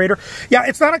 Content generator. Yeah,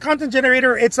 it's not a content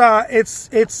generator. It's what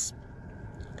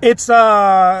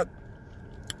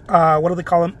do they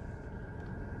call them?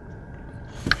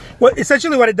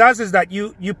 essentially what it does is that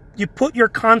you put your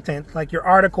content, like your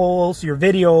articles, your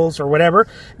videos, or whatever,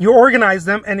 you organize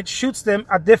them, and it shoots them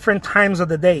at different times of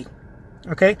the day.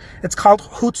 Okay, it's called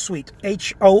Hootsuite,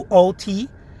 HOOTSUITE,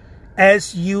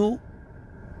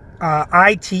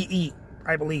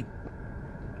 I believe.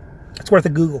 It's worth a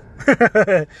Google.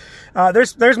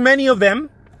 There's many of them.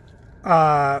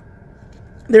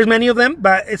 There's many of them,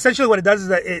 but essentially what it does is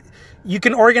that you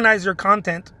can organize your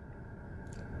content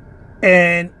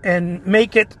and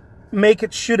make it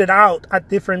shoot it out at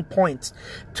different points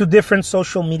to different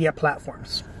social media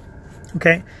platforms.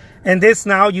 Okay, and this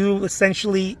now you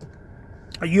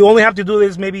only have to do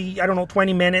this maybe, I don't know,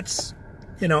 20 minutes,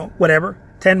 whatever,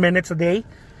 10 minutes a day.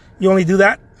 You only do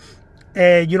that,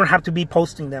 and you don't have to be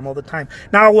posting them all the time.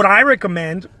 Now, what I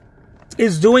recommend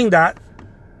is doing that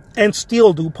and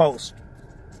still do posts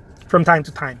from time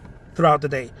to time throughout the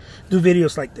day. Do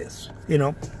videos like this,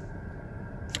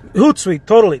 Hootsuite,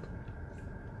 totally.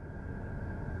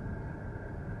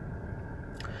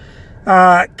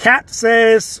 Kat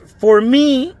says, for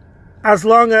me, as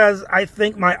long as I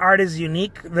think my art is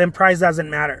unique, then price doesn't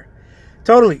matter.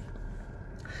 Totally.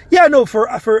 Yeah, no, for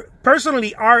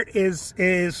personally, art is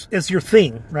your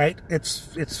thing, right?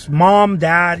 It's mom,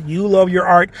 dad, you love your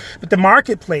art, but the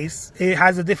marketplace, it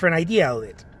has a different idea of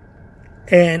it.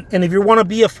 And if you want to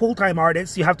be a full-time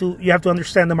artist, you have to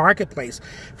understand the marketplace.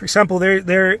 For example,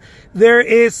 there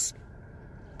is,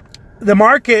 the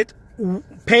market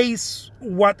pays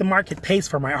what the market pays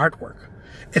for my artwork.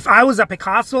 If I was a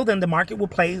Picasso, then the market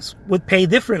would pay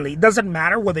differently. It doesn't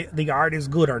matter whether the art is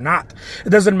good or not. It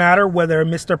doesn't matter whether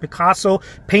Mr. Picasso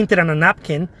painted on a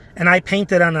napkin and I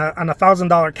painted on a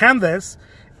 $1,000 canvas,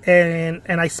 and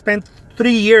I spent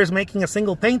 3 years making a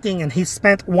single painting, and he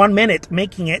spent 1 minute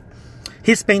making it.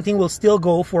 His painting will still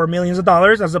go for millions of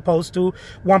dollars, as opposed to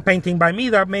one painting by me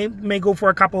that may go for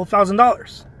a couple of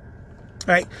 $1,000s.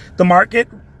 Right? The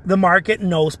market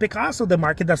knows Picasso. The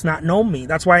market does not know me.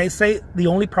 That's why I say the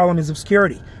only problem is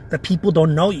obscurity. That people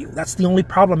don't know you. That's the only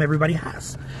problem everybody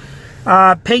has.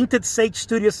 Painted Sage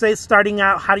Studio says, starting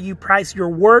out, how do you price your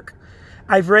work?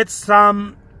 I've read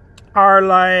some are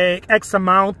like X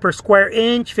amount per square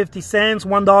inch, 50 cents,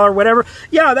 $1, whatever.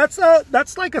 Yeah,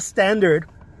 that's like a standard.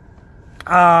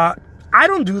 I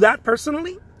don't do that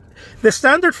personally. The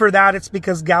standard for that, it's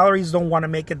because galleries don't want to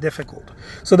make it difficult.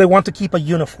 So they want to keep a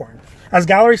uniform. As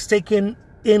galleries take in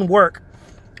work,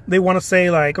 they want to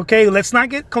say like, okay, let's not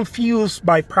get confused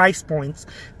by price points.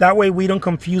 That way we don't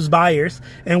confuse buyers,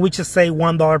 and we just say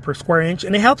 $1 per square inch,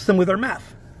 and it helps them with their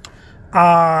math.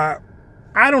 I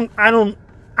don't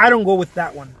go with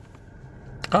that one.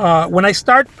 When I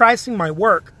start pricing my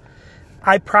work,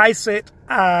 I price it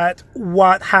at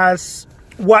what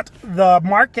the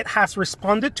market has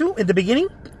responded to in the beginning.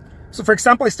 So for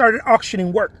example, I started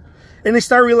auctioning work, and I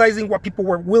started realizing what people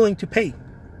were willing to pay.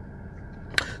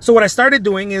 So what I started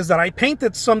doing is that I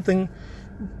painted something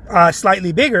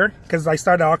slightly bigger, because I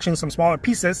started auctioning some smaller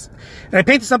pieces, and I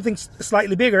painted something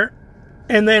slightly bigger,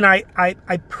 and then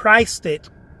I priced it,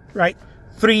 right,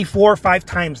 3, 4, 5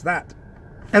 times that.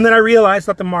 And then I realized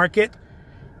that the market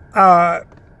bought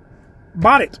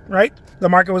it, right? The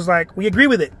market was like, we agree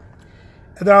with it.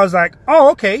 And then I was like,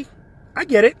 oh, okay, I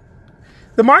get it.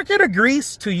 The market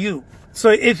agrees to you. So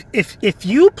if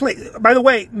you play, by the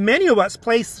way, many of us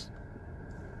place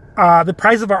the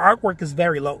price of our artwork is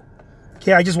very low.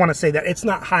 Okay, I just want to say that it's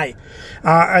not high.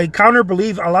 I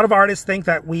believe a lot of artists think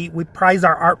that we price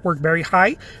our artwork very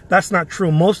high. That's not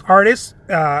true. Most artists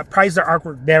price their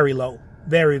artwork very low,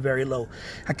 very, very low.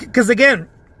 Because again,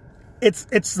 it's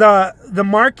the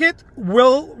market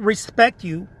will respect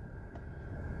you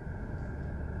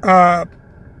for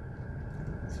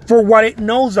what it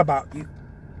knows about you.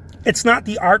 It's not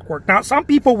the artwork. Now, some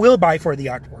people will buy for the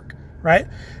artwork, right?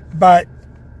 But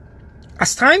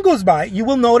as time goes by, you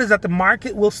will notice that the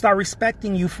market will start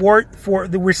respecting you for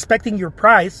respecting your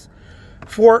price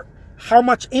for how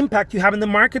much impact you have in the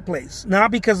marketplace.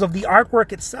 Not because of the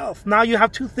artwork itself. Now you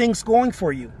have two things going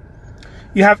for you.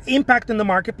 You have impact in the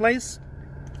marketplace,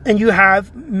 and you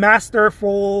have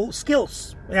masterful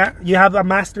skills. Yeah, you have a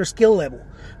master skill level.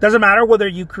 Doesn't matter whether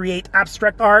you create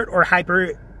abstract art or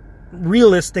hyper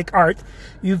realistic art.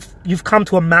 You've come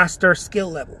to a master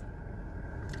skill level,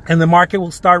 and the market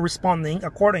will start responding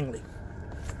accordingly.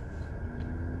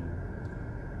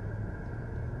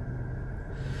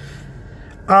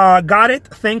 Got it.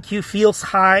 Thank you. Feels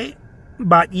high,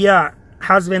 but yeah,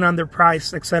 has been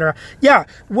underpriced, etc. Yeah.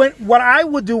 What I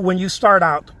would do when you start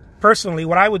out, personally,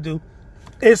 what I would do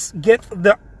is get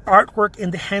the artwork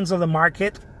in the hands of the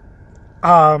market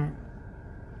as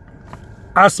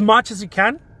much as you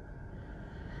can,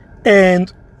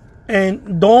 and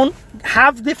and don't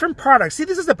have different products. See,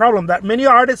 this is the problem, that many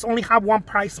artists only have one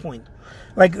price point.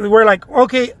 Like, we're like,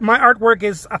 okay, my artwork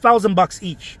is $1,000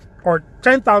 each, or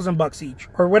 $10,000 each,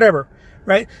 or whatever,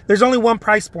 right? There's only one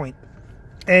price point.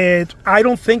 And I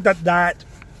don't think that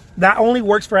only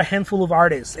works for a handful of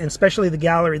artists, and especially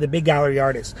the big gallery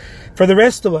artists. For the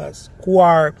rest of us who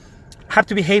have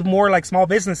to behave more like small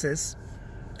businesses,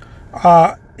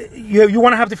 you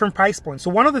want to have different price points. So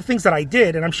one of the things that I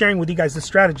did, and I'm sharing with you guys this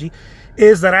strategy,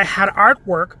 is that I had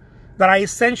artwork that I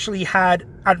essentially had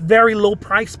at very low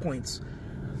price points,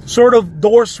 sort of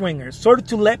door swingers, sort of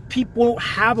to let people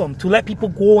have them, to let people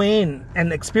go in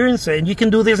and experience it. And you can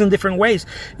do this in different ways.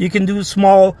 You can do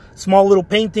small little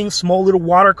paintings, small little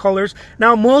watercolors.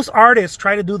 Now, most artists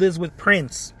try to do this with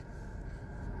prints.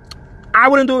 I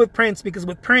wouldn't do it with prints, because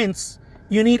with prints,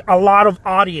 you need a lot of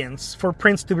audience for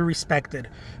prints to be respected.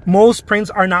 Most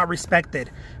prints are not respected.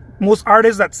 Most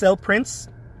artists that sell prints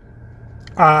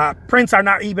are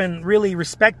not even really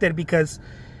respected because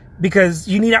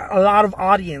you need a lot of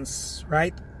audience,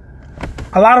 right?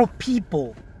 A lot of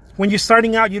people. When you're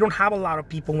starting out, you don't have a lot of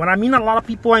people. When I mean a lot of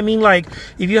people, I mean like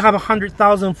if you have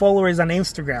 100,000 followers on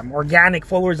Instagram, organic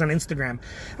followers on Instagram,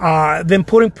 then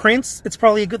putting prints, it's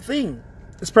probably a good thing.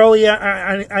 It's probably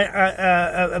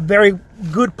a very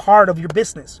good part of your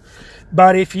business.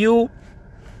 But if you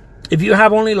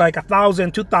have only like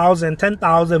 1,000, 2,000,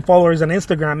 10,000 followers on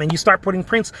Instagram and you start putting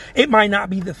prints, it might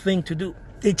not be the thing to do.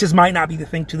 It just might not be the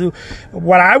thing to do.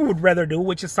 What I would rather do,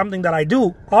 which is something that I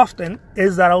do often,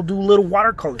 is that I'll do little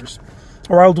watercolors,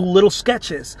 or I'll do little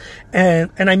sketches,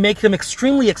 and I make them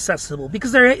extremely accessible,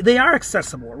 because they are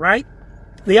accessible, right?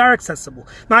 They are accessible.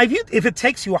 Now, if it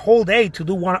takes you a whole day to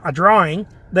do a drawing,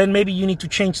 then maybe you need to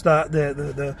change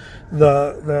the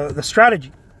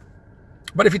strategy.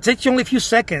 But if it takes you only a few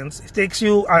seconds, it takes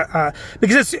you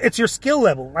because it's your skill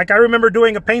level. Like, I remember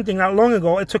doing a painting not long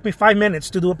ago. It took me 5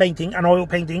 minutes to do a painting, an oil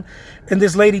painting, and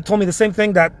this lady told me the same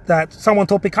thing that someone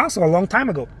told Picasso a long time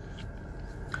ago.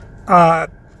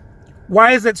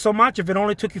 Why is it so much if it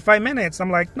only took you 5 minutes? I'm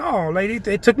like, no, lady,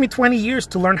 it took me 20 years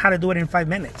to learn how to do it in 5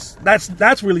 minutes.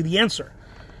 That's really the answer.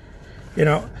 You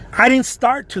know, I didn't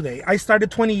start today. I started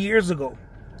 20 years ago.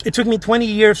 It took me 20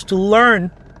 years to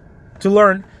learn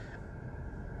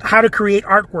how to create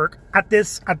artwork at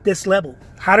this level.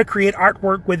 How to create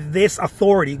artwork with this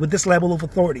authority, with this level of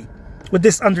authority, with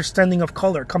this understanding of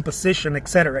color, composition,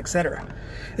 etc., etc.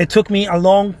 It took me a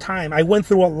long time. I went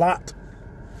through a lot,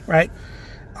 right?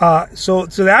 So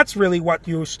that's really what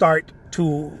you start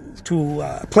to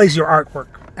place your artwork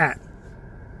at.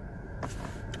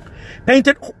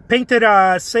 Painted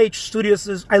Sage Studios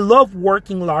says, I love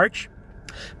working large,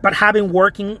 but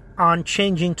working on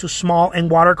changing to small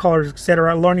and watercolors,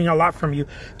 etc., learning a lot from you.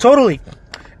 Totally.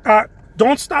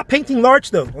 Don't stop painting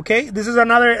large, though. Okay, this is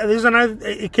another.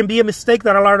 It can be a mistake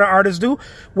that a lot of artists do,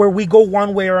 where we go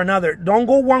one way or another. Don't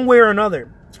go one way or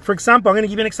another. For example, I'm going to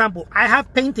give you an example. I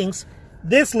have paintings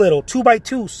this little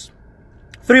 2x2s,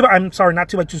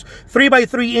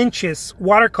 3x3 inches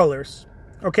watercolors.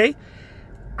 Okay,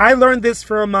 I learned this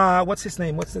from what's his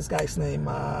name? What's this guy's name?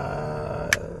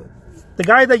 The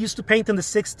guy that used to paint in the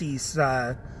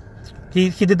 60s. He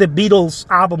did the Beatles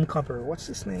album cover. What's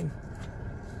his name?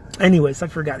 Anyways, I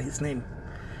forgot his name.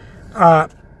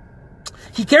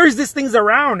 He carries these things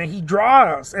around and he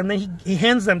draws, and then he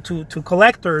hands them to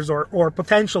collectors or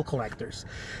potential collectors.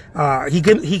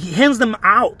 He hands them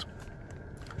out,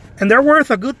 and they're worth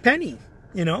a good penny,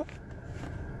 you know.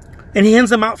 And he hands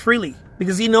them out freely,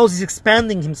 because he knows he's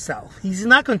expanding himself. He's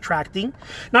not contracting.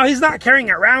 Now, he's not carrying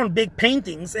around big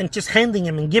paintings and just handing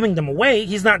them and giving them away.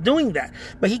 He's not doing that.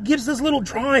 But he gives us little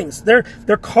drawings. They're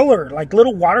color, like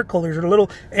little watercolors or little...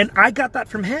 And I got that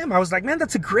from him. I was like, man,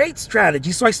 that's a great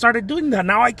strategy. So I started doing that.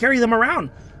 Now I carry them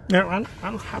around. Now, I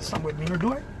don't have some with me, or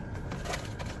do I?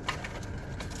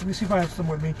 Let me see if I have some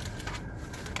with me.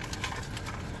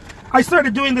 I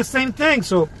started doing the same thing.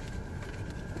 So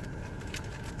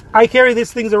I carry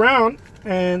these things around,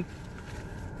 and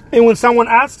when someone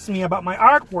asks me about my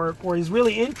artwork or is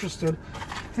really interested,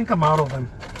 I think I'm out of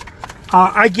them.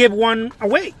 I give one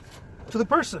away to the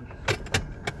person,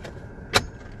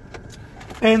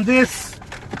 and this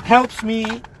helps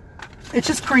me. It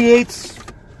just creates.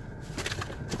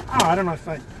 Oh, I don't know if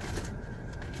I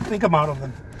think I'm out of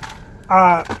them.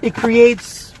 It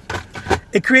creates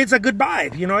a good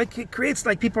vibe, you know. It creates,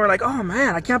 like, people are like, oh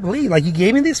man, I can't believe, like, you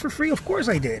gave me this for free. Of course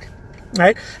I did,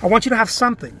 right? I want you to have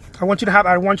something. I want you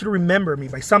to remember me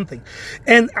by something.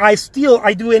 And I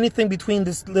do anything between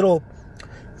this little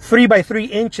 3 by 3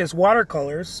 inches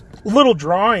watercolors, little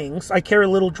drawings. I carry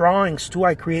little drawings too.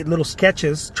 I create little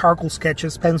sketches, charcoal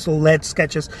sketches, pencil, lead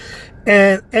sketches,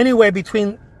 and anywhere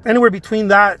between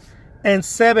that and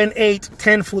 7, 8,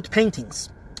 10-foot paintings,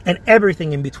 and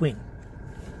everything in between.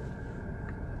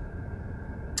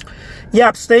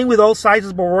 Yeah, staying with all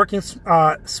sizes but working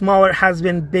smaller has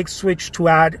been big switch to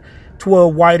add to a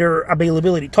wider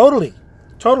availability. Totally.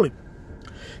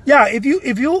 Yeah, if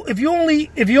you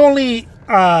only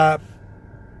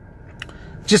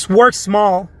just work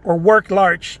small or work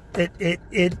large,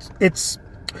 it's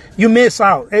you miss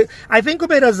out. I think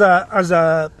of it as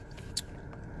a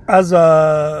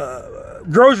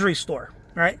grocery store,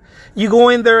 right? You go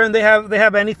in there and they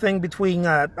have anything between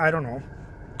I don't know,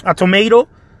 a tomato,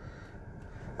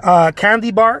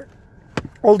 candy bar,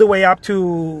 all the way up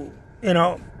to, you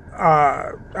know,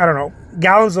 I don't know,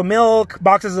 gallons of milk,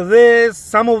 boxes of this.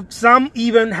 Some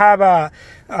even have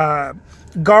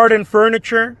garden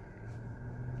furniture.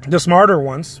 The smarter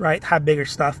ones, right, have bigger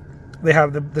stuff. They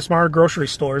have the smarter grocery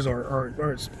stores,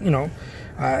 or you know,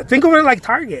 think of it like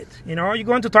Target. You know, you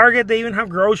go into Target, they even have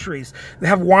groceries. They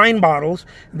have wine bottles.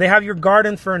 They have your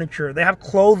garden furniture. They have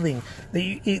clothing.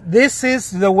 This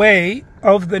is the way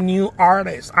of the new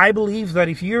artist. I believe that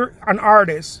if you're an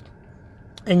artist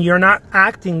and you're not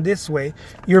acting this way,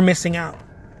 you're missing out.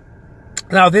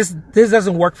 Now, this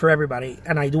doesn't work for everybody,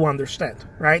 and I do understand,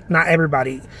 right? Not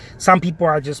everybody. Some people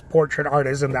are just portrait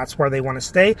artists, and that's where they want to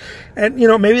stay. And, you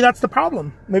know, maybe that's the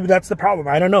problem.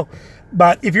 I don't know.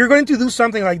 But if you're going to do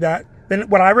something like that, then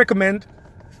what I recommend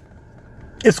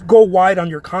is go wide on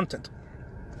your content.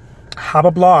 Have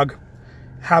a blog.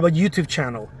 Have a YouTube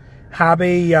channel. Have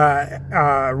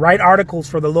write articles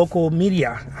for the local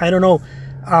media. I don't know.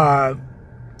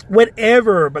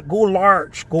 Whatever, but go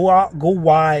large. Go out. Go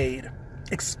wide.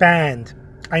 Expand.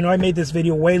 I know I made this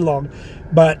video way long,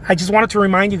 but I just wanted to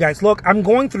remind you guys, look, I'm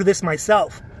going through this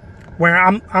myself, where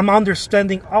I'm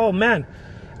understanding, oh man,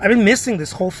 I've been missing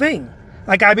this whole thing.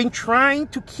 Like, I've been trying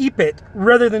to keep it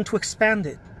rather than to expand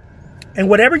it. And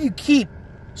whatever you keep,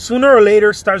 sooner or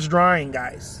later starts drying,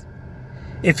 guys.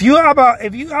 If you have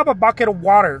a bucket of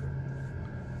water,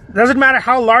 doesn't matter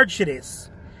how large it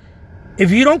is, if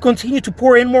you don't continue to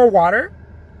pour in more water,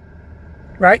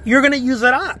 right, you're going to use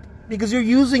it up. Because you're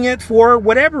using it for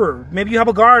whatever. Maybe you have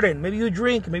a garden. Maybe you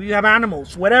drink. Maybe you have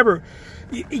animals. Whatever.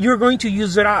 You're going to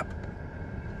use it up.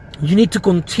 You need to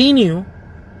continue.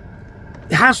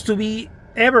 It has to be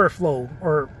everflow.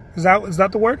 Or is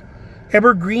that the word?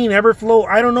 Evergreen, everflow.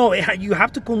 I don't know. You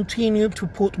have to continue to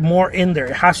put more in there.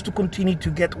 It has to continue to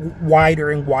get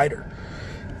wider and wider.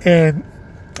 And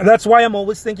that's why I'm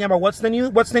always thinking about what's the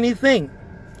new thing?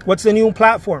 What's the new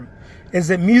platform? Is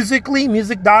it Musical.ly,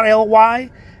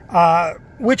 music.ly?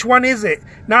 Which one is it?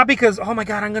 Not because, oh my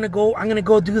God, I'm gonna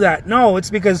go do that. No, it's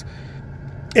because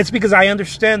I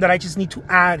understand that I just need to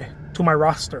add to my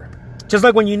roster. Just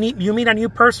like when you meet a new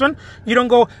person, you don't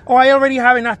go, oh, I already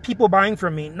have enough people buying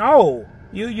from me. No,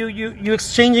 you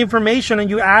exchange information and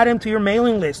you add them to your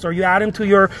mailing list, or you add them to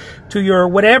your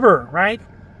whatever, right?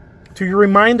 To your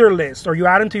reminder list, or you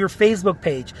add them to your Facebook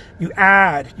page. You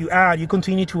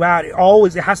continue to add.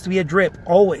 It has to be a drip,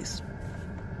 always.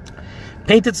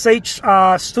 Painted Sage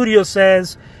Studio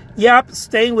says, yep,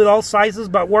 staying with all sizes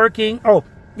but working. Oh,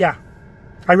 yeah.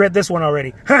 I read this one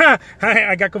already.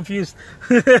 I got confused.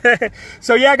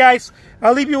 So, yeah, guys,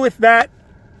 I'll leave you with that.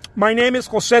 My name is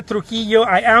Jose Trujillo.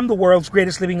 I am the world's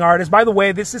greatest living artist. By the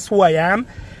way, this is who I am.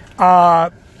 I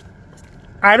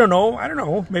don't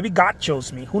know. Maybe God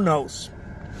chose me. Who knows?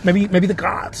 Maybe the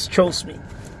gods chose me.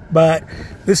 But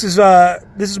this is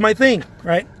my thing,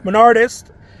 right? I'm an artist.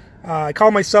 I call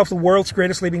myself the world's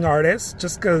greatest living artist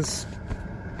just because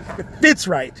it fits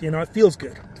right. You know, it feels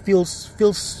good.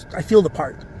 I feel the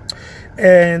part.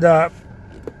 And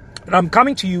I'm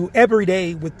coming to you every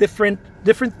day with different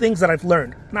things that I've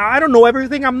learned. Now, I don't know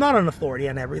everything. I'm not an authority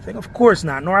on everything. Of course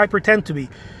not, nor I pretend to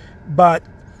be. But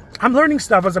I'm learning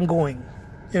stuff as I'm going,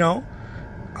 you know.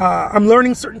 I'm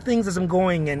learning certain things as I'm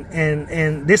going,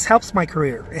 and this helps my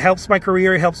career. It helps my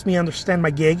career. It helps me understand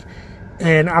my gig.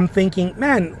 And I'm thinking,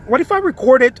 man, what if I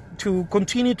record it to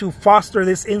continue to foster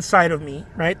this inside of me,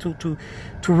 right? To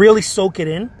really soak it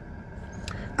in,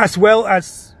 as well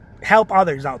as help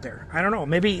others out there. I don't know.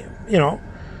 Maybe, you know,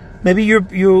 maybe you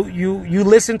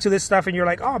listen to this stuff and you're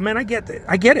like, oh man, I get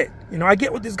it. You know, I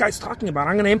get what this guy's talking about.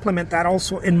 I'm going to implement that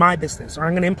also in my business, or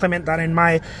I'm going to implement that in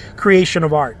my creation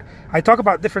of art. I talk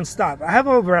about different stuff. I have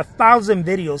over 1,000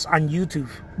 videos on YouTube,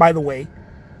 by the way,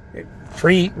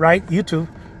 free, right? YouTube.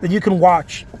 That you can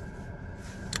watch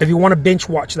if you want to binge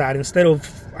watch that instead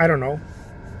of, I don't know,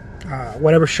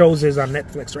 whatever shows is on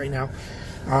Netflix right now.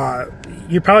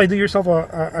 you probably do yourself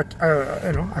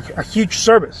a huge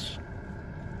service.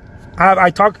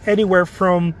 I talk anywhere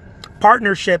from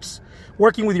partnerships,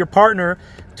 working with your partner,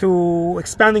 to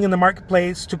expanding in the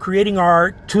marketplace, to creating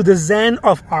art, to the zen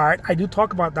of art. I do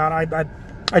talk about that.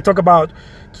 I talk about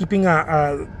keeping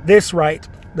this right,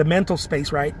 the mental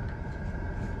space right,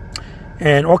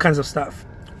 and all kinds of stuff.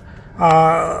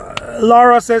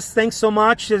 Laura says, thanks so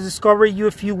much. I discovered you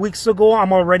a few weeks ago.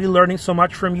 I'm already learning so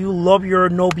much from you. Love your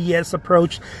no BS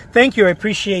approach. Thank you. I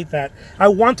appreciate that. I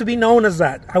want to be known as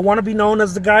that. I want to be known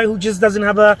as the guy who just doesn't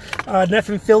have a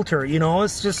nothing filter. You know,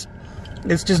 it's just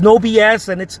no BS,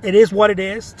 and it is what it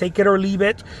is. Take it or leave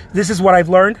it. This is what I've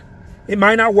learned. It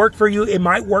might not work for you. It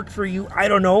might work for you. I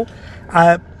don't know.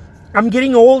 I'm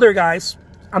getting older, guys.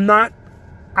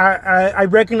 I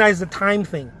recognize the time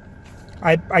thing.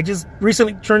 I just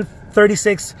recently turned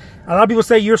 36. A lot of people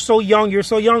say, you're so young, you're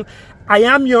so young. I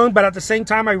am young, but at the same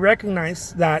time, I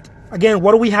recognize that, again,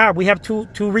 what do we have? We have two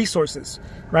resources,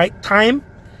 right? Time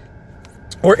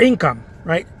or income,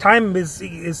 right? Time is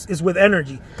with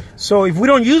energy. So if we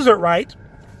don't use it right,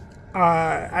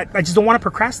 I just don't want to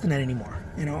procrastinate anymore,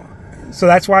 you know? So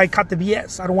that's why I cut the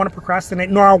BS. I don't want to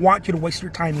procrastinate, nor I want you to waste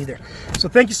your time either. So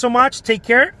thank you so much. Take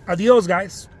care. Adios,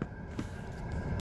 guys.